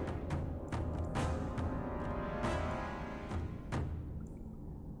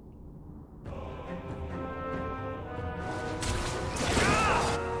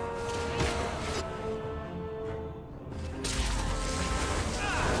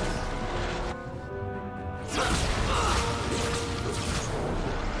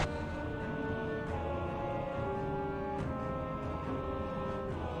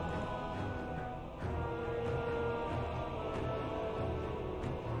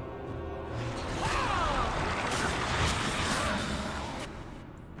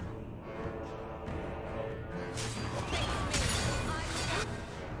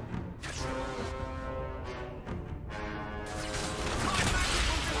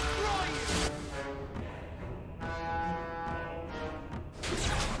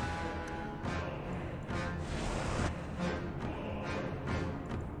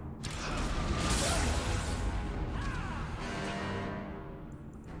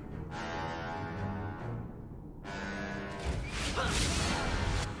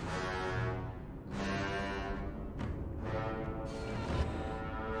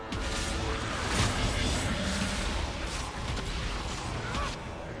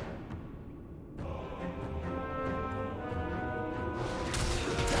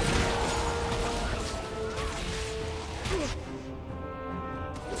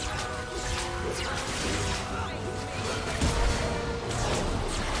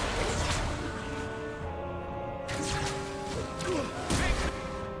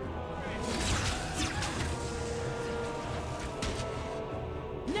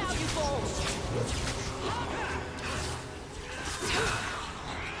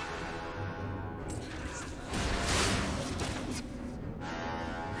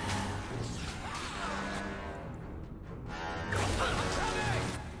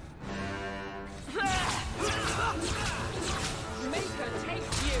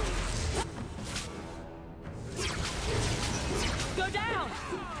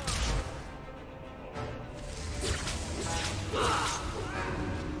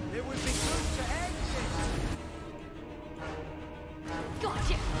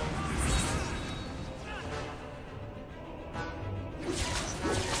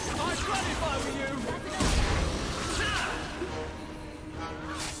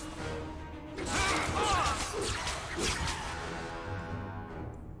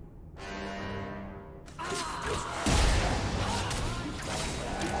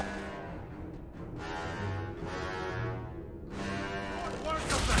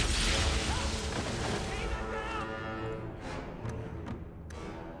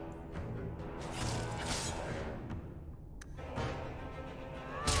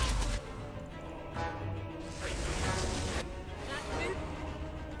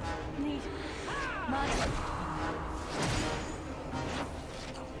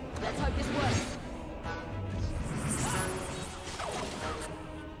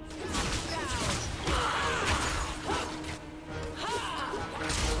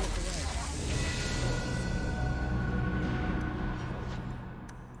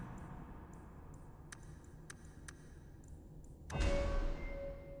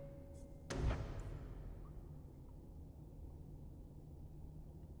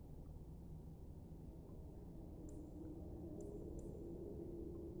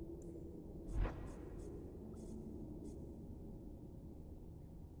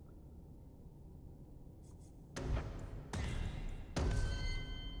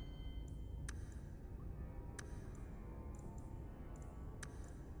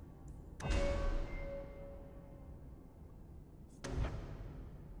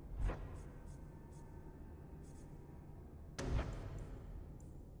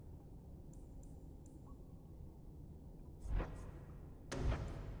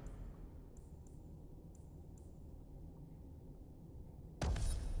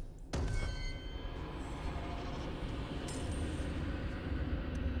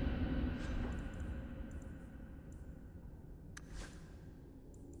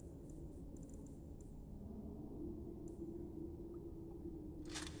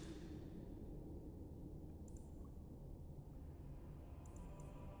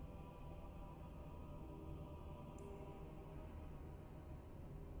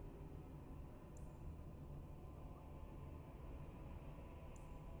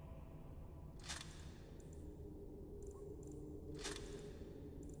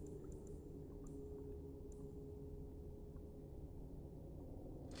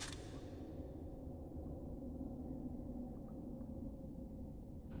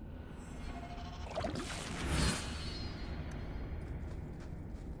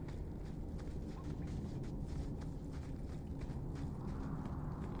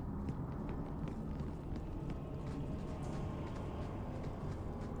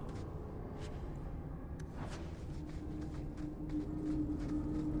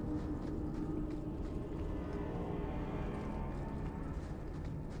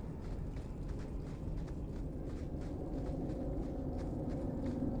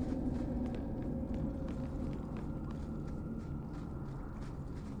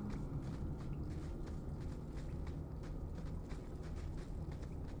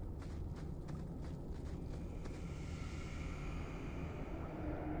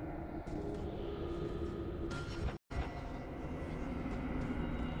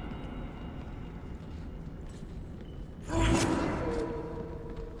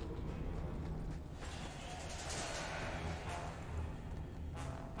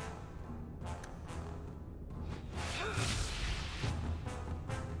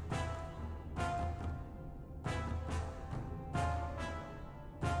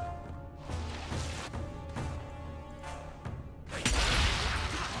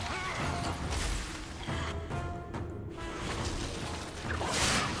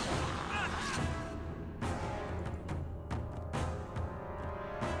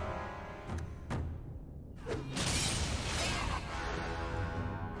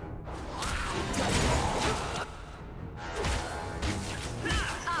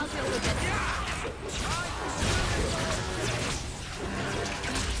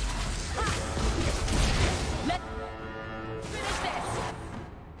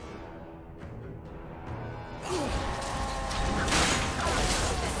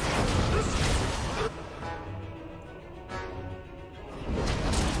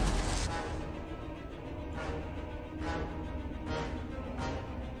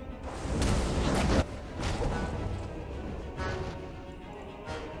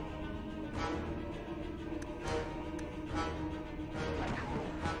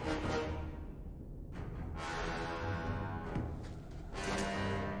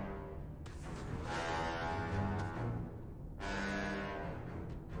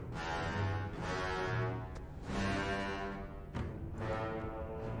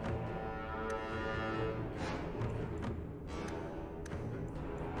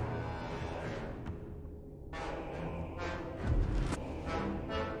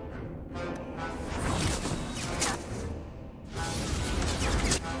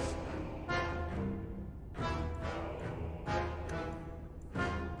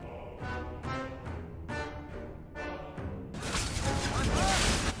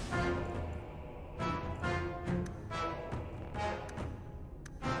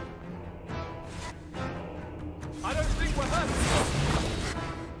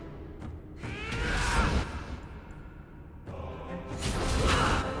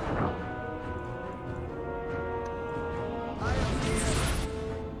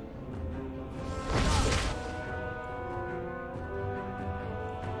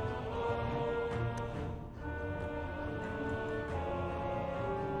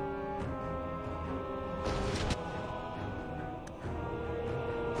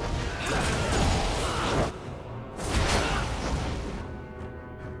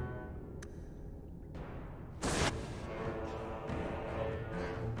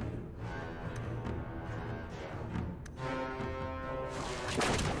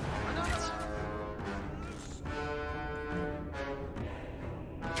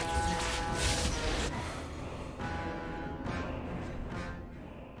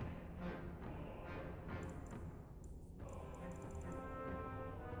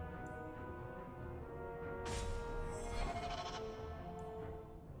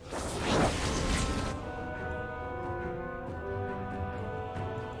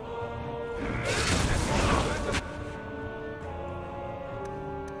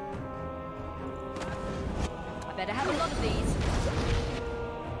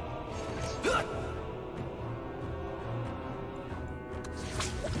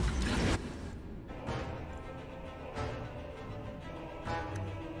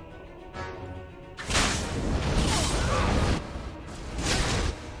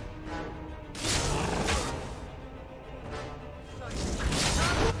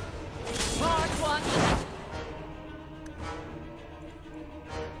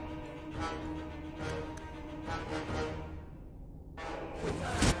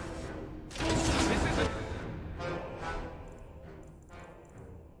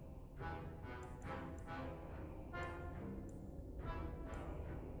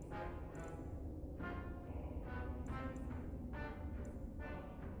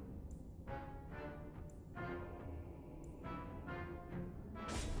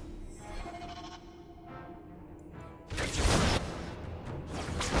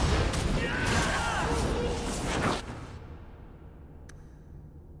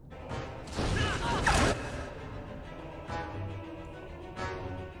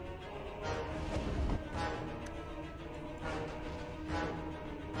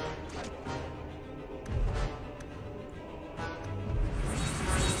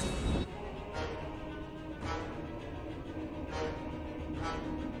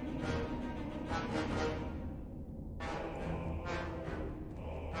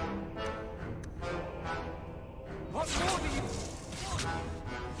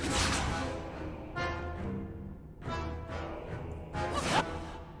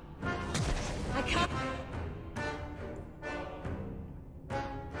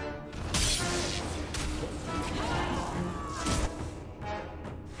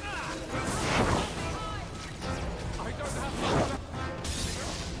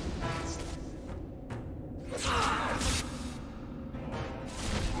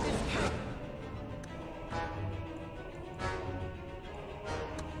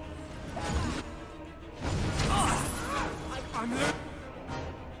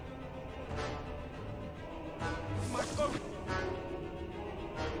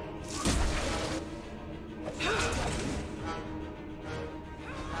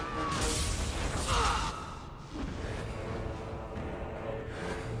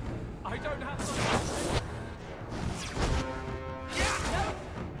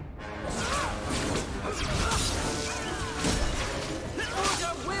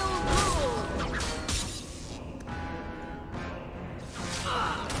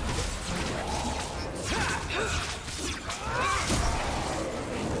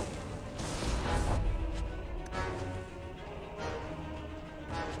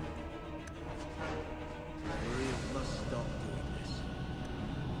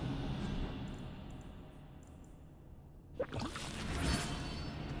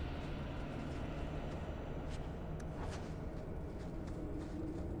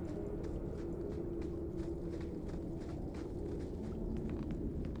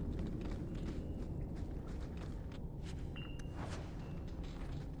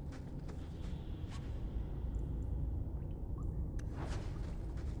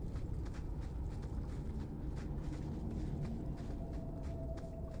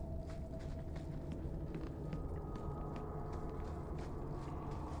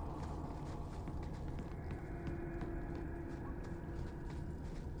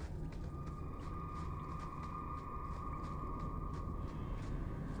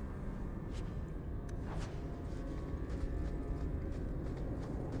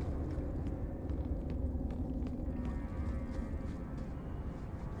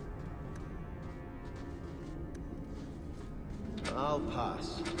 I'll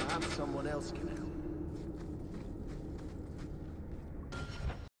pass. Perhaps someone else can help.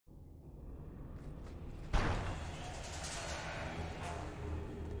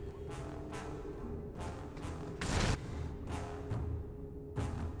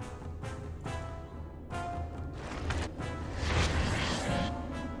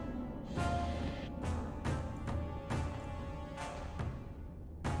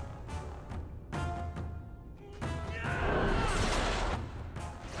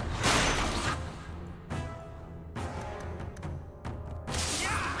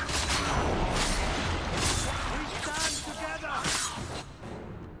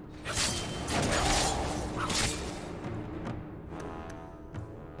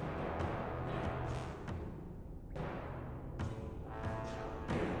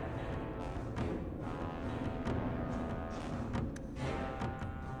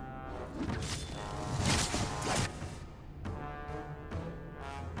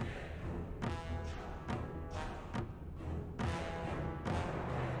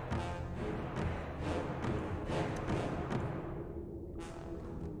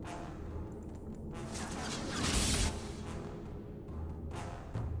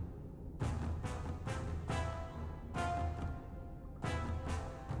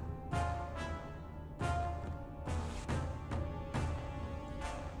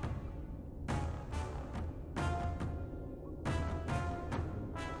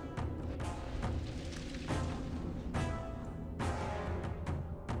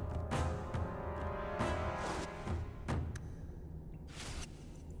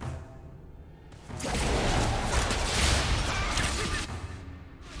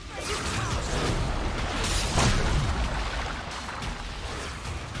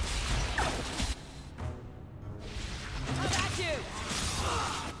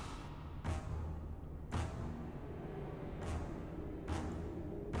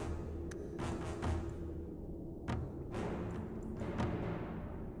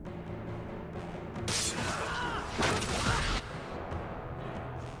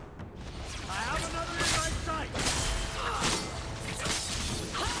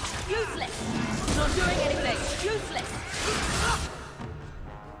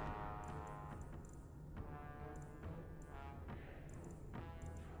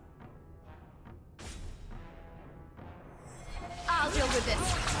 I'll deal with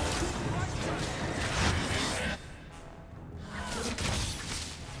this.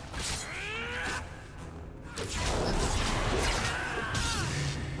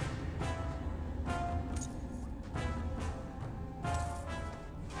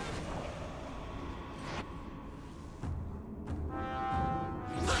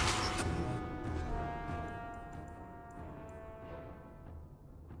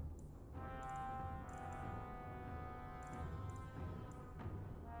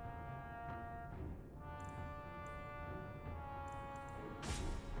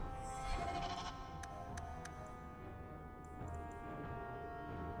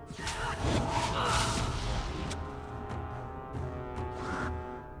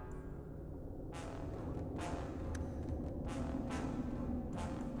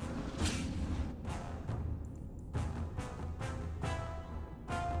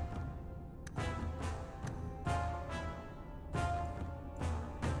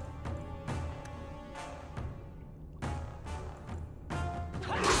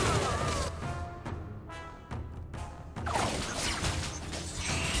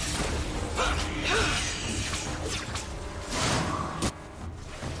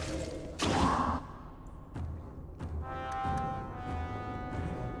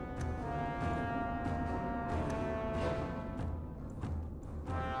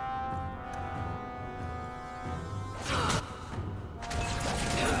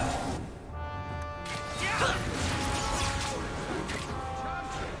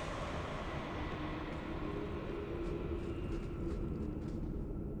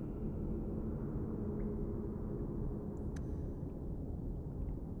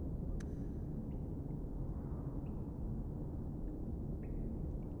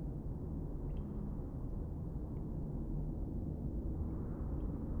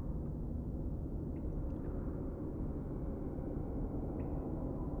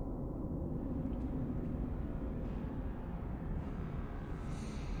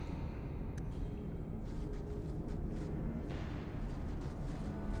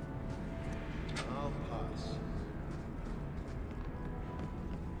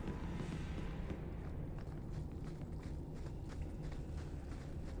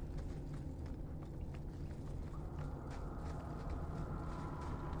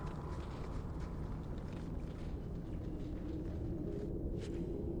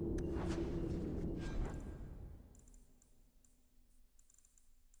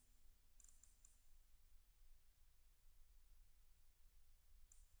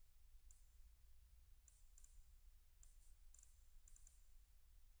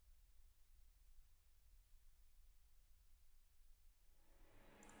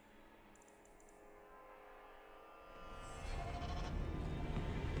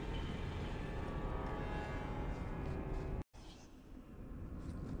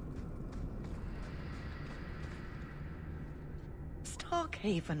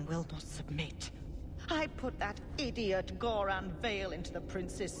 Starkhaven will not submit. I put that idiot Goran Vale into the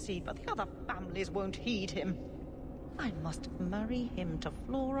prince's seat, but the other families won't heed him. I must marry him to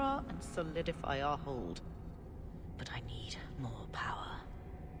Flora and solidify our hold. But I need more power.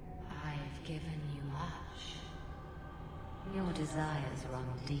 I've given you much. Your desires run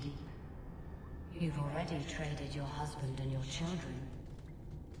deep. You've already traded your husband and your children.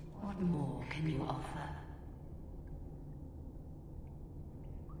 What more can you offer?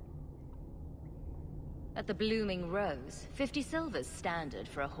 At the Blooming Rose, 50 silver's standard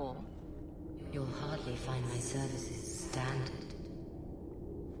for a whore. You'll hardly find my services standard.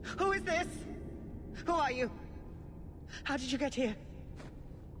 Who is this? Who are you? How did you get here?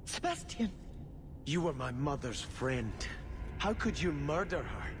 Sebastian! You were my mother's friend. How could you murder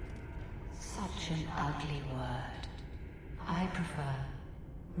her? Such an ugly word. I prefer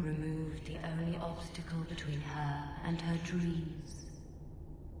remove the only obstacle between her and her dreams.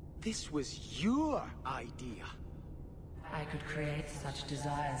 This was your idea. I could create such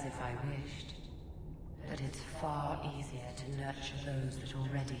desires if I wished. But it's far easier to nurture those that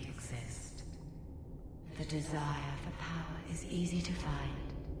already exist. The desire for power is easy to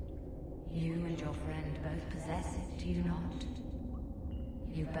find. You and your friend both possess it, do you not?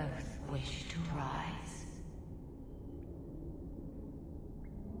 You both wish to rise.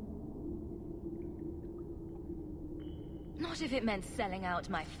 Not if it meant selling out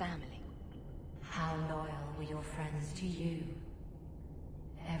my family. How loyal were your friends to you?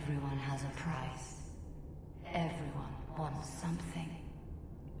 Everyone has a price. Everyone wants something.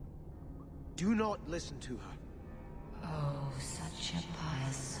 Do not listen to her. Oh, such a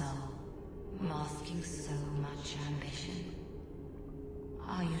pious soul, masking so much ambition.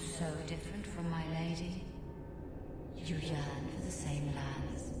 Are you so different from my lady? You yearn for the same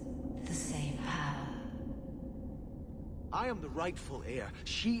lands, the same power. I am the rightful heir.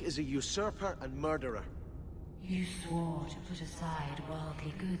 She is a usurper and murderer. You swore to put aside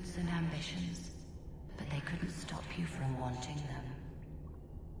worldly goods and ambitions, but they couldn't stop you from wanting them.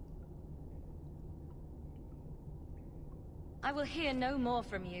 I will hear no more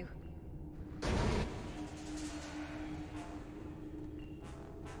from you.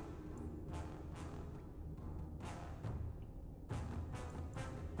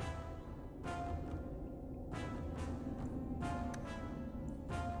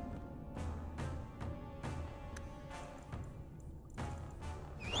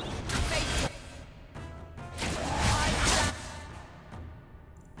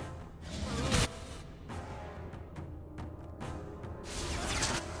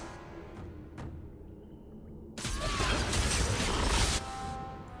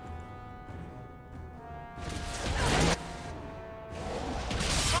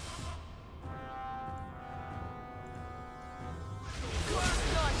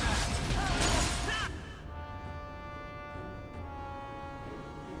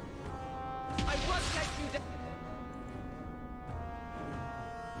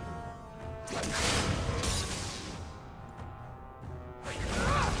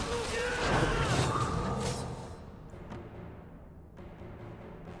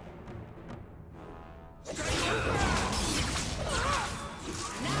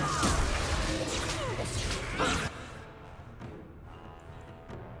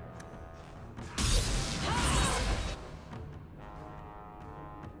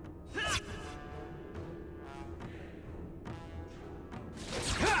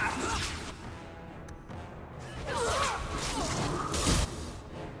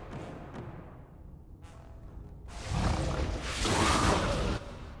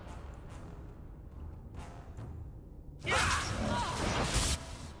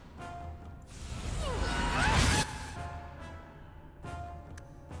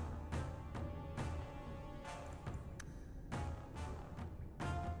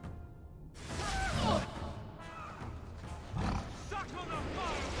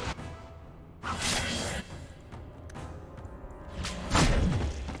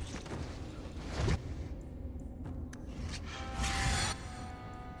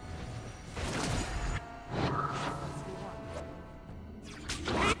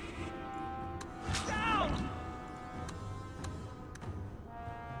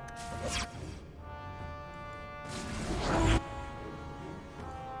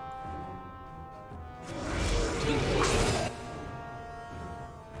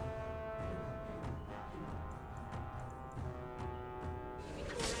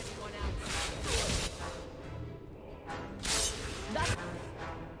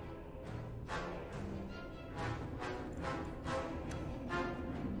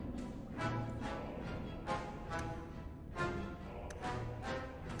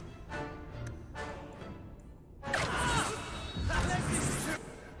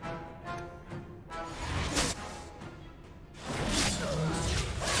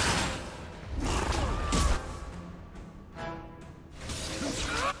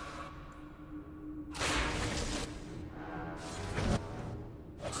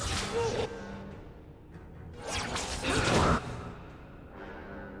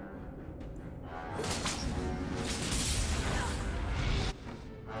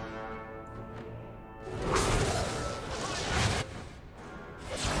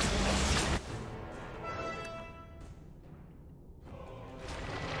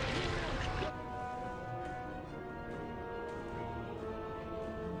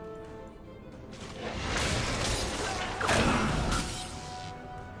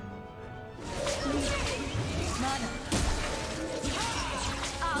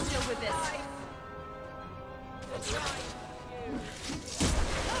 with this.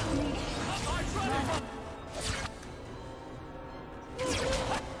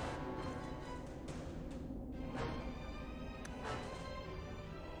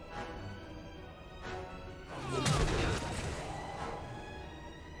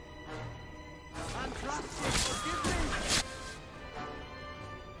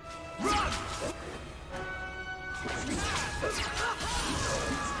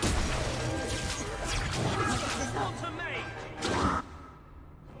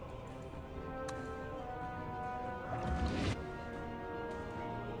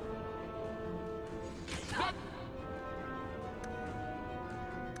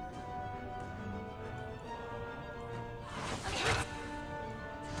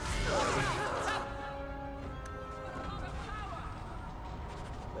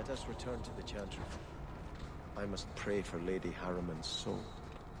 Let us return to the Chantry. I must pray for Lady Harriman's soul.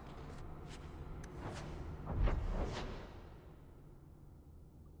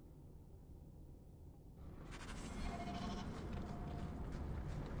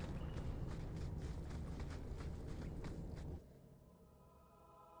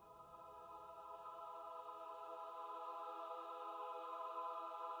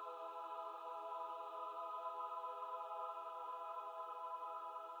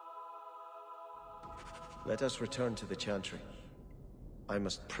 Let us return to the Chantry. I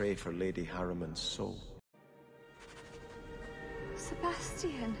must pray for Lady Harriman's soul.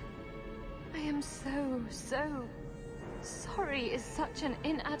 Sebastian, I am so sorry is such an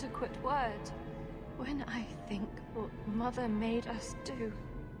inadequate word. When I think what Mother made us do,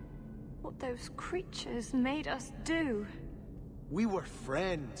 what those creatures made us do. We were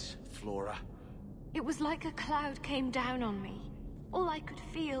friends, Flora. It was like a cloud came down on me. All I could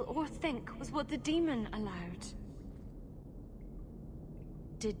feel or think was what the demon allowed.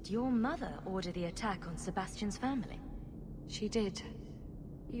 Did your mother order the attack on Sebastian's family? She did.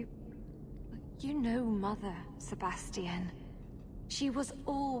 You know Mother, Sebastian. She was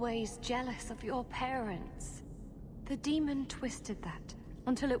always jealous of your parents. The demon twisted that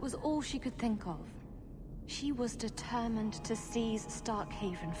until it was all she could think of. She was determined to seize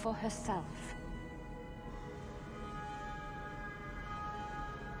Starkhaven for herself.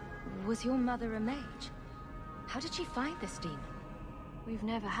 Was your mother a mage? How did she find this demon? We've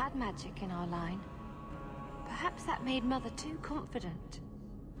never had magic in our line. Perhaps that made Mother too confident.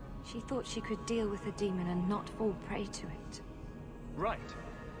 She thought she could deal with the demon and not fall prey to it. Right.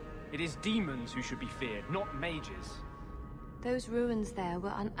 It is demons who should be feared, not mages. Those ruins there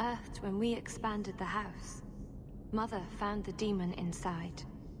were unearthed when we expanded the house. Mother found the demon inside.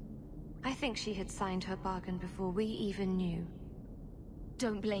 I think she had signed her bargain before we even knew.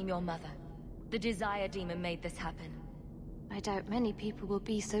 Don't blame your mother. The Desire Demon made this happen. I doubt many people will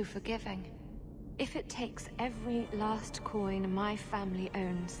be so forgiving. If it takes every last coin my family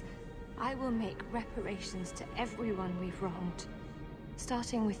owns, I will make reparations to everyone we've wronged.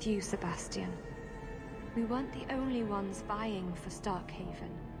 Starting with you, Sebastian. We weren't the only ones vying for Starkhaven.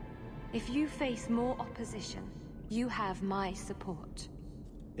 If you face more opposition, you have my support.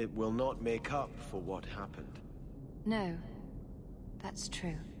 It will not make up for what happened. No. That's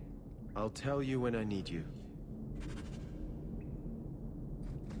true. I'll tell you when I need you.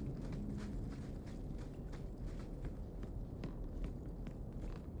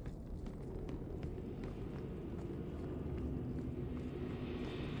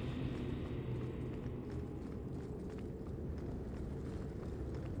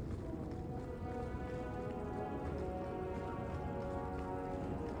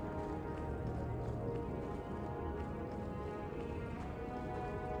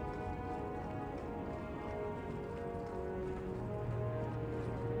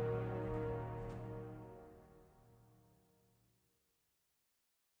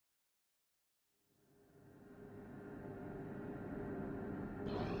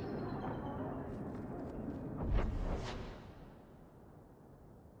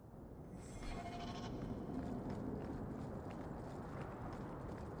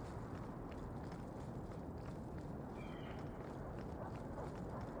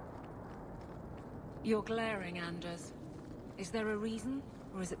 You're glaring, Anders. Is there a reason,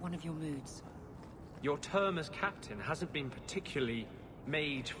 or is it one of your moods? Your term as captain hasn't been particularly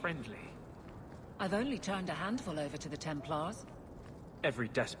mage-friendly. I've only turned a handful over to the Templars. Every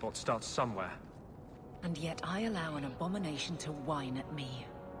despot starts somewhere. And yet I allow an abomination to whine at me.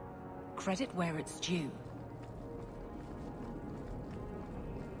 Credit where it's due.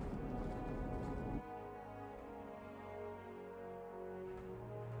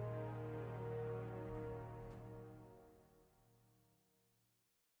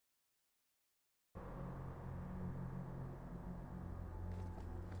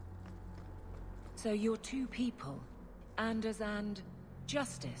 So you're two people. Anders and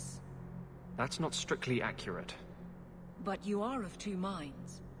Justice. That's not strictly accurate. But you are of two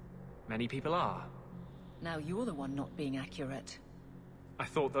minds. Many people are. Now you're the one not being accurate. I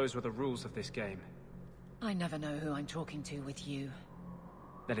thought those were the rules of this game. I never know who I'm talking to with you.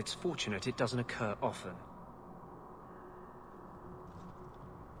 Then it's fortunate it doesn't occur often.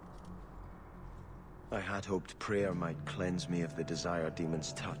 I had hoped prayer might cleanse me of the Desire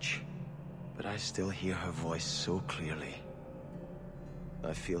Demon's touch, but I still hear her voice so clearly.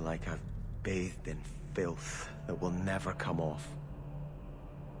 I feel like I've bathed in filth that will never come off.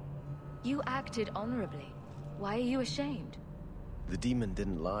 You acted honorably. Why are you ashamed? The demon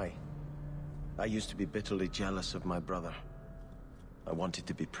didn't lie. I used to be bitterly jealous of my brother. I wanted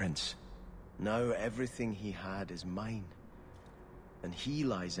to be prince. Now everything he had is mine. And he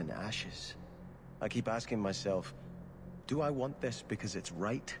lies in ashes. I keep asking myself, do I want this because it's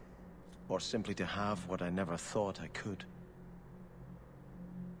right? Or simply to have what I never thought I could?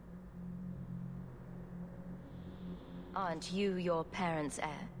 Aren't you your parents'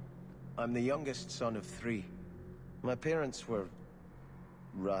 heir? I'm the youngest son of 3. My parents were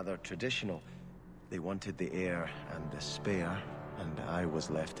rather traditional. They wanted the heir and the spare, and I was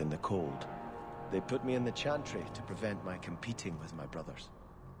left in the cold. They put me in the chantry to prevent my competing with my brothers.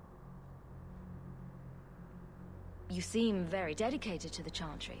 You seem very dedicated to the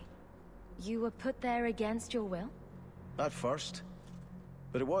chantry. You were put there against your will? At first.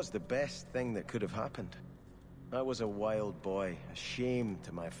 But it was the best thing that could have happened. I was a wild boy, a shame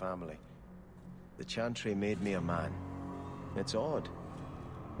to my family. The chantry made me a man. It's odd.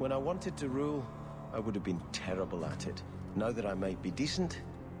 When I wanted to rule, I would have been terrible at it. Now that I might be decent,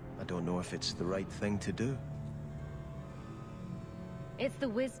 I don't know if it's the right thing to do. It's the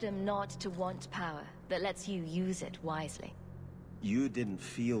wisdom not to want power that lets you use it wisely. You didn't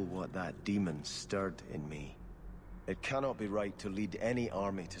feel what that demon stirred in me. It cannot be right to lead any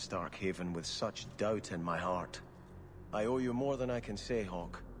army to Starkhaven with such doubt in my heart. I owe you more than I can say,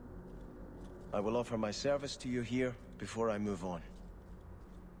 Hawke. I will offer my service to you here before I move on.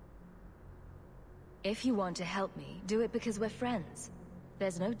 If you want to help me, do it because we're friends.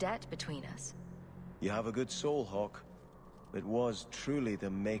 There's no debt between us. You have a good soul, Hawke. It was truly the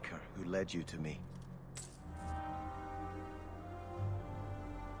Maker who led you to me.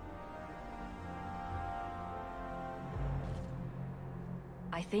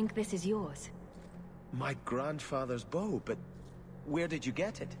 I think this is yours. My grandfather's bow, but where did you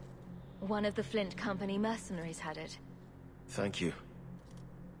get it? One of the Flint Company mercenaries had it. Thank you.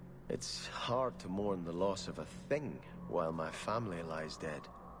 It's hard to mourn the loss of a thing while my family lies dead.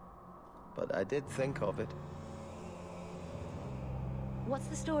 But I did think of it. What's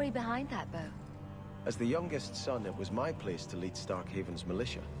the story behind that bow? As the youngest son, it was my place to lead Starkhaven's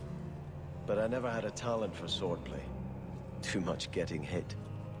militia. But I never had a talent for swordplay. Too much getting hit.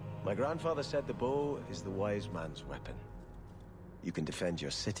 My grandfather said the bow is the wise man's weapon. You can defend your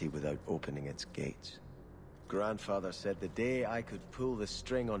city without opening its gates. Grandfather said the day I could pull the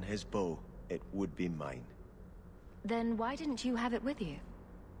string on his bow, it would be mine. Then why didn't you have it with you?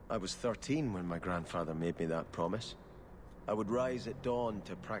 I was 13 when my grandfather made me that promise. I would rise at dawn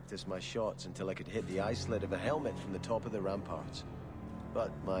to practice my shots until I could hit the eye slit of a helmet from the top of the ramparts.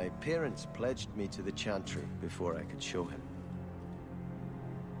 But my parents pledged me to the chantry before I could show him.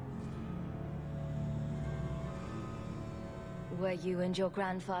 Were you and your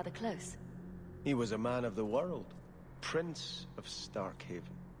grandfather close? He was a man of the world, Prince of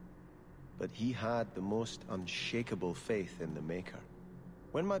Starkhaven. But he had the most unshakable faith in the Maker.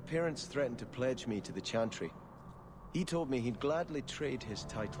 When my parents threatened to pledge me to the chantry, he told me he'd gladly trade his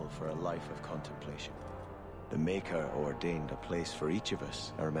title for a life of contemplation. The Maker ordained a place for each of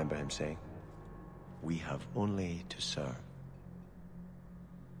us, I remember him saying. We have only to serve.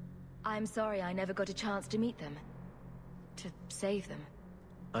 I'm sorry I never got a chance to meet them. To save them.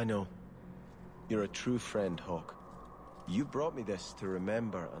 I know. You're a true friend, Hawke. You brought me this to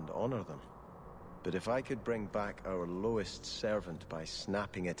remember and honor them. But if I could bring back our lowest servant by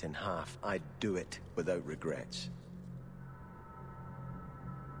snapping it in half, I'd do it without regrets.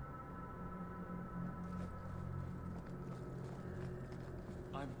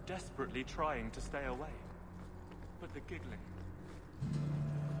 I'm desperately trying to stay away. But the giggling...